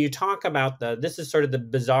like when you talk about this is sort of the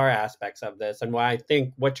bizarre aspects of this, and why I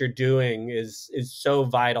think what you're doing is so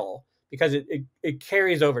vital, because it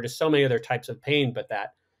carries over to so many other types of pain. But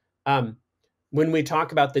that when we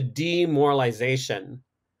talk about the demoralization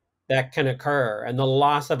that can occur and the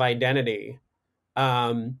loss of identity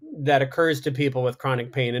that occurs to people with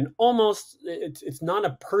chronic pain, and almost it's not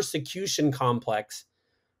a persecution complex,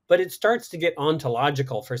 but it starts to get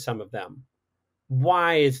ontological for some of them.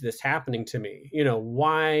 Why is this happening to me?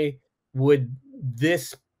 Why would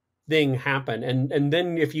this thing happen? And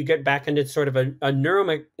then if you get back into sort of a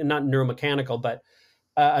not neuromechanical, but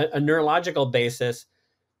a neurological basis,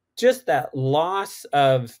 just that loss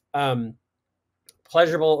of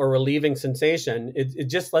pleasurable or relieving sensation, it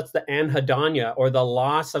just lets the anhedonia, or the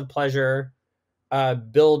loss of pleasure,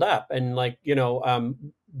 build up. And like,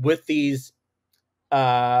 with these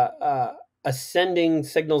ascending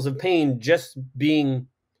signals of pain just being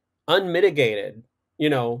unmitigated,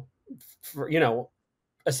 for,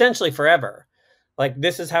 essentially forever. Like,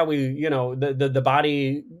 this is how we, the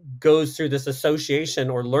body goes through this association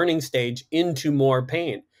or learning stage into more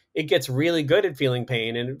pain. It gets really good at feeling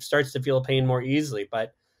pain and it starts to feel pain more easily.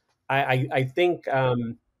 But I think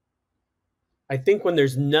when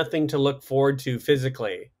there's nothing to look forward to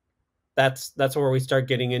physically, that's where we start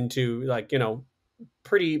getting into, like,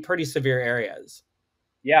 pretty severe areas.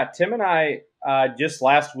 Yeah, Tim and I just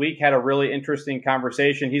last week had a really interesting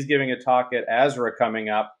conversation. He's giving a talk at ASRA coming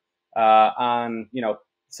up on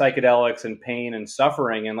psychedelics and pain and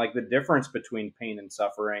suffering, and like the difference between pain and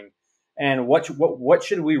suffering, and what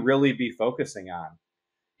should we really be focusing on.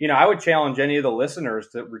 I would challenge any of the listeners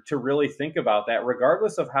to really think about that,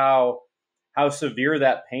 regardless of how severe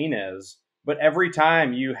that pain is. But every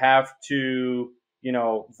time you have to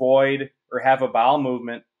void or have a bowel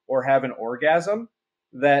movement or have an orgasm,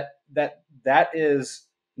 that is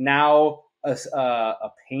now a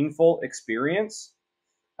painful experience.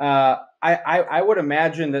 I would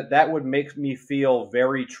imagine that would make me feel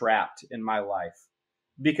very trapped in my life,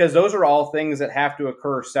 because those are all things that have to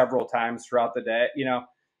occur several times throughout the day.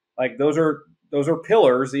 Like those are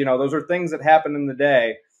pillars. Those are things that happen in the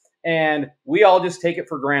day, and we all just take it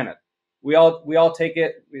for granted. We all take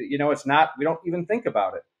it. It's not. We don't even think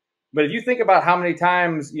about it. But if you think about how many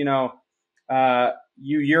times you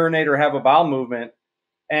urinate or have a bowel movement,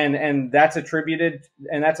 and that's attributed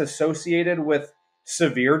and that's associated with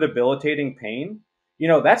severe debilitating pain,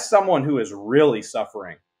 that's someone who is really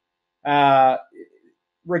suffering,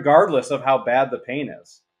 regardless of how bad the pain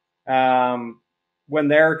is. When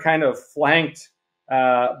they're kind of flanked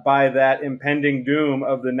by that impending doom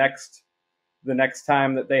of the next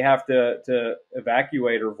time that they have to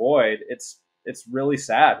evacuate or void, it's really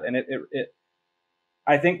sad. And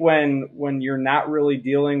I think when you're not really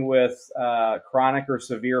dealing with chronic or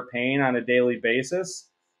severe pain on a daily basis,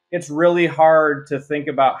 it's really hard to think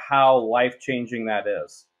about how life-changing that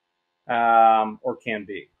is, or can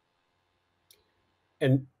be.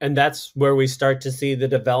 And that's where we start to see the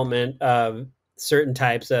development of certain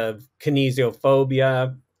types of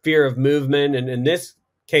kinesiophobia, fear of movement. And in this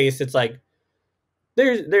case, it's like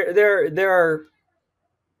there are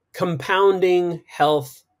compounding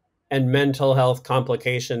health and mental health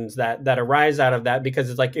complications that arise out of that, because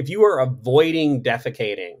it's like, if you are avoiding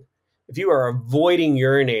defecating, if you are avoiding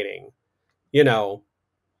urinating,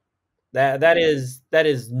 that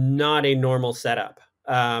is not a normal setup.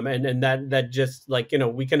 And that just, like,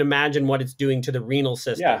 we can imagine what it's doing to the renal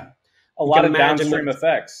system. Yeah, a lot of downstream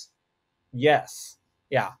effects. Yes.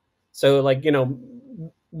 Yeah. So, like,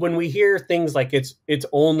 when we hear things like it's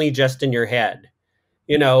only just in your head,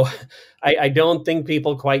 I don't think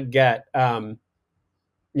people quite get, the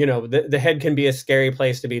head can be a scary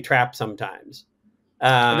place to be trapped sometimes.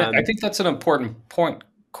 I think that's an important point,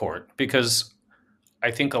 Court, because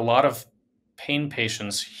I think a lot of pain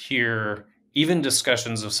patients hear even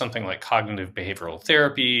discussions of something like cognitive behavioral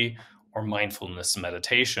therapy or mindfulness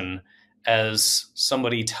meditation as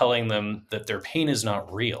somebody telling them that their pain is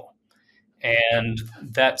not real. And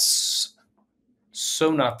that's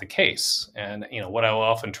so not the case. And, what I will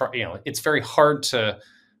often try, it's very hard to,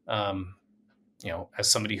 um, as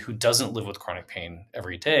somebody who doesn't live with chronic pain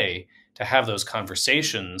every day, to have those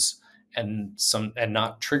conversations and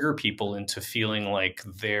not trigger people into feeling like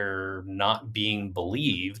they're not being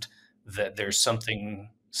believed, that there's something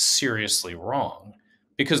seriously wrong,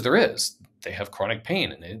 because there is. They have chronic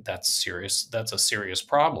pain, and that's serious. That's a serious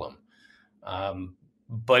problem.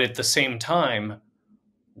 But at the same time,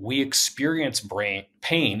 we experience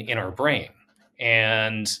pain in our brain,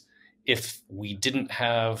 and if we didn't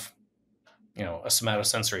have a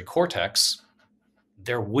somatosensory cortex,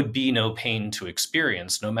 there would be no pain to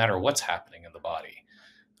experience, no matter what's happening in the body.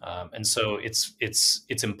 And so it's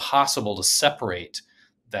impossible to separate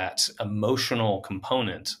that emotional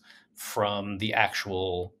component from the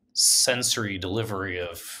actual sensory delivery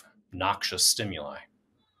of noxious stimuli.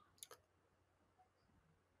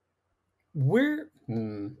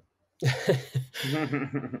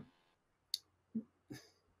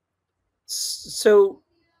 So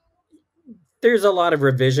there's a lot of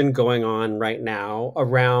revision going on right now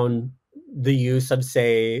around the use of,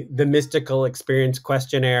 say, the mystical experience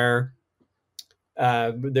questionnaire.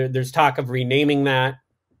 There's talk of renaming that,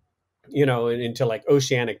 into like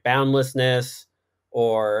oceanic boundlessness,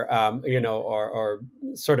 or or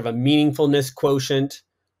sort of a meaningfulness quotient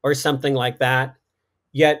or something like that.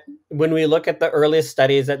 Yet when we look at the earliest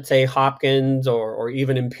studies at, say, Hopkins or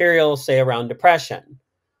even Imperial, say, around depression,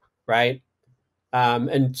 right?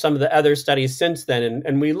 And some of the other studies since then,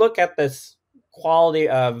 and we look at this quality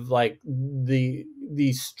of like the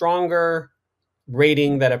stronger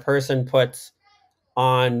rating that a person puts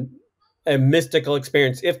on a mystical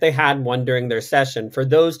experience, if they had one during their session, for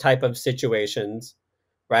those type of situations,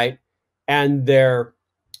 right? And their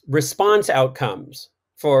response outcomes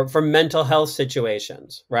for mental health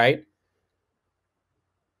situations, right?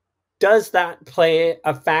 Does that play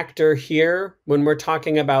a factor here when we're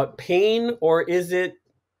talking about pain, or is it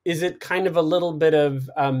kind of a little bit of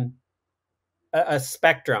a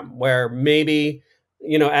spectrum where maybe,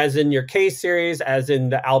 as in your case series, as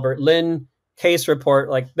in the Albert Lynn case report,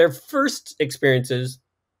 like their first experiences,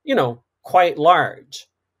 quite large,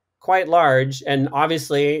 and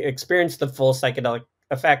obviously experience the full psychedelic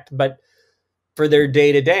effect, but for their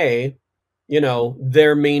day to day,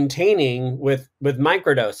 they're maintaining with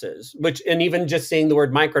microdoses, which, and even just saying the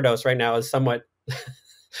word microdose right now is somewhat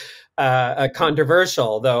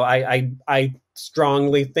controversial, though I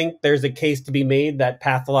strongly think there's a case to be made that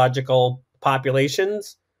pathological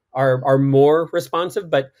populations are more responsive.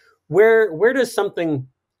 But where does something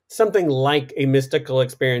like a mystical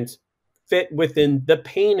experience fit within the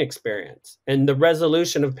pain experience and the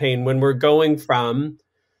resolution of pain, when we're going from,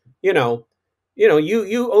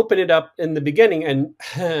 you open it up in the beginning, and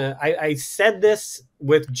I said this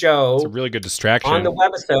with Joe. It's a really good distraction on the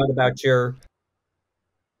webisode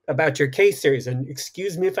about your case series. And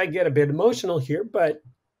excuse me if I get a bit emotional here, but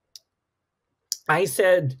I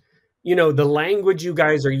said, the language you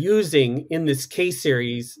guys are using in this case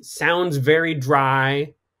series sounds very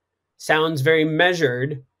dry, sounds very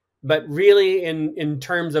measured, but really in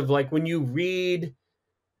terms of like when you read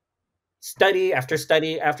study after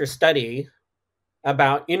study after study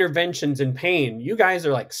about interventions in pain, you guys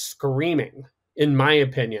are like screaming, in my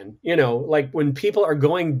opinion, like when people are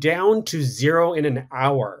going down to 0 in an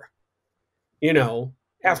hour,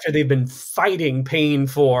 after they've been fighting pain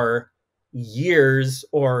for years,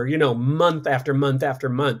 or, month after month after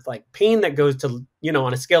month, like pain that goes to,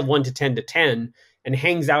 on a scale of 1 to 10 to 10 and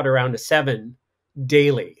hangs out around a 7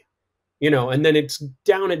 daily, and then it's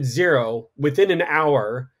down at 0 within an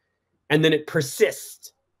hour, and then it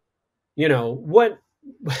persists. What,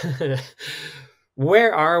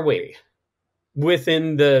 where are we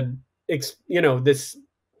within the, this,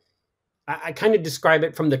 I kind of describe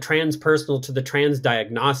it from the transpersonal to the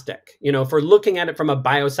transdiagnostic. If we're looking at it from a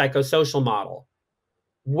biopsychosocial model,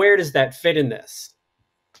 where does that fit in this?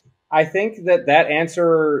 I think that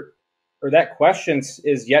answer, or that question,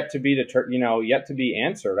 is yet to be yet to be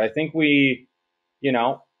answered. I think we,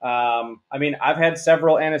 I mean, I've had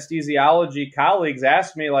several anesthesiology colleagues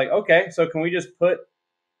ask me, like, okay, so can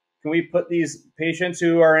we put these patients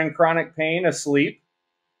who are in chronic pain asleep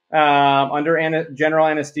under general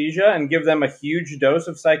anesthesia and give them a huge dose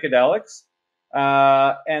of psychedelics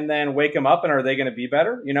and then wake them up, and are they going to be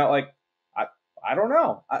better? I don't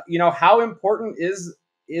know. How important is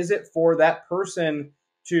it for that person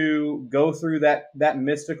to go through that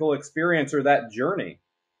mystical experience or that journey?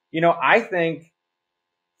 I think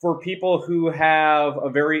for people who have a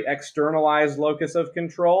very externalized locus of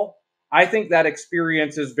control, I think that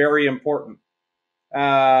experience is very important,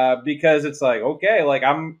 because it's like, okay, like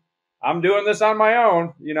I'm doing this on my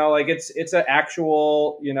own, like it's an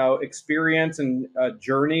actual, experience and a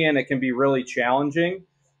journey, and it can be really challenging.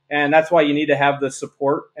 And that's why you need to have the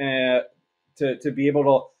support to be able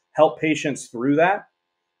to help patients through that.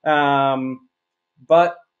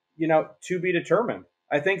 But, to be determined.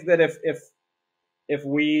 I think that if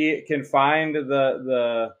we can find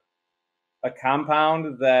a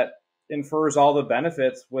compound that infers all the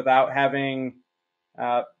benefits without having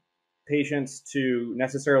patients to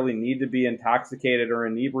necessarily need to be intoxicated or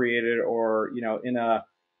inebriated or in a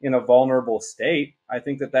vulnerable state, I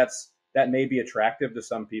think that may be attractive to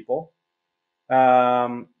some people.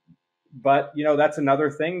 But that's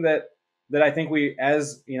another thing that I think we,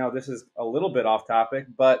 as this is a little bit off topic,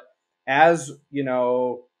 but as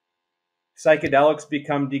psychedelics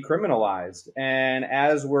become decriminalized, and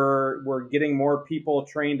as we're getting more people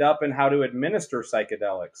trained up in how to administer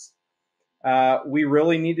psychedelics, we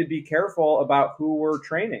really need to be careful about who we're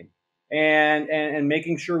training, and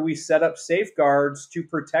making sure we set up safeguards to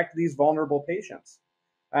protect these vulnerable patients,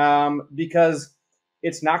 because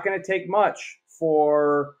it's not going to take much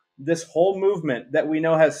for this whole movement that we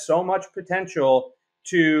know has so much potential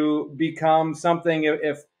to become something,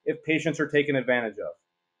 if patients are taken advantage of,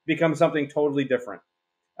 become something totally different.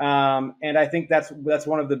 And I think that's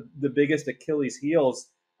one of the biggest Achilles heels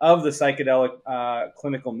of the psychedelic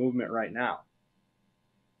clinical movement right now.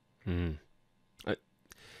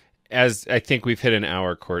 As I think we've hit an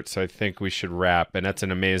hour, Court, so I think we should wrap. And that's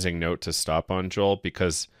an amazing note to stop on, Joel,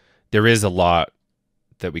 because there is a lot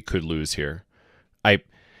that we could lose here.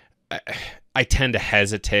 I tend to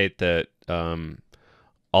hesitate that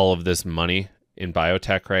all of this money in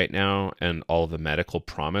biotech right now and all of the medical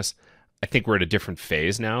promise, I think we're at a different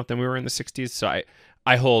phase now than we were in the 60s. So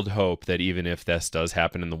I hold hope that even if this does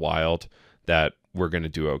happen in the wild, that we're going to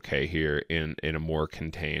do okay here in a more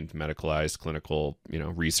contained, medicalized, clinical,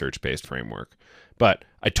 research-based framework. But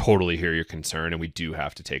I totally hear your concern, and we do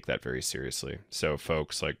have to take that very seriously. So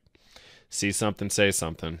folks, like, see something, say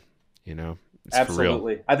something, It's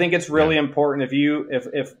absolutely. For real. I think it's really important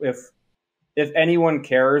if anyone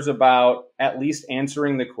cares about at least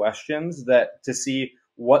answering the questions, that to see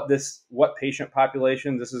what patient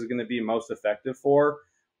population this is going to be most effective for,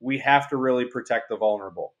 we have to really protect the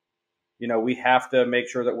vulnerable. We have to make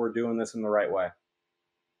sure that we're doing this in the right way.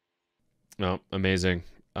 Oh, amazing.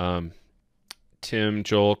 Tim,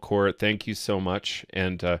 Joel, Court, thank you so much.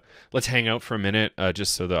 And let's hang out for a minute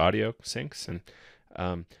just so the audio syncs.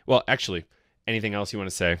 And well, actually, anything else you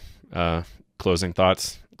want to say? Closing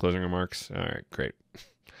thoughts, closing remarks? All right, great.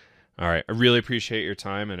 All right. I really appreciate your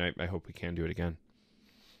time, and I hope we can do it again.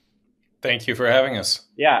 Thank you for having us.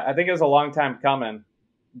 Yeah, I think it was a long time coming.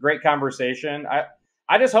 Great conversation.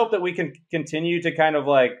 I just hope that we can continue to kind of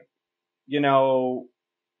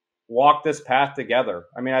walk this path together.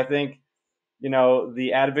 I mean, I think,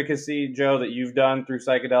 the advocacy, Joe, that you've done through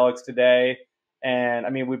psychedelics today, and I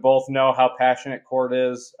mean, we both know how passionate Court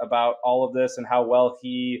is about all of this and how well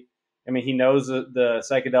he knows the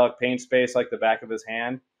psychedelic pain space like the back of his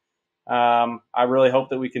hand. I really hope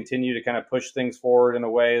that we continue to kind of push things forward in a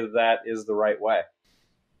way that is the right way.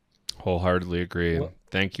 Wholeheartedly agree. Well,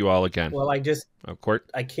 thank you all again. Well, Court?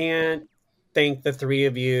 I can't thank the three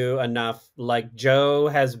of you enough. Like, Joe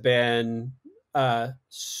has been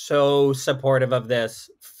so supportive of this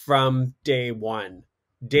from day one,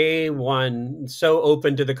 so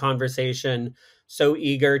open to the conversation, so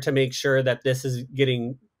eager to make sure that this is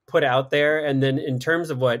getting put out there. And then in terms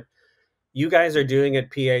of what you guys are doing at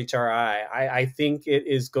PHRI, I think it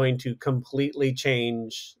is going to completely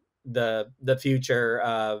change the future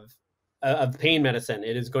of pain medicine.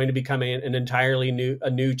 It is going to become an entirely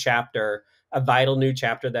new chapter, a vital new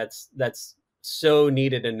chapter that's so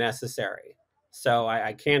needed and necessary. So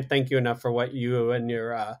I can't thank you enough for what you and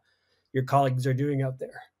your colleagues are doing out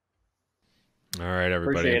there. All right,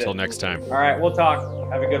 everybody. Until next time. All right, we'll talk.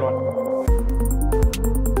 Have a good one.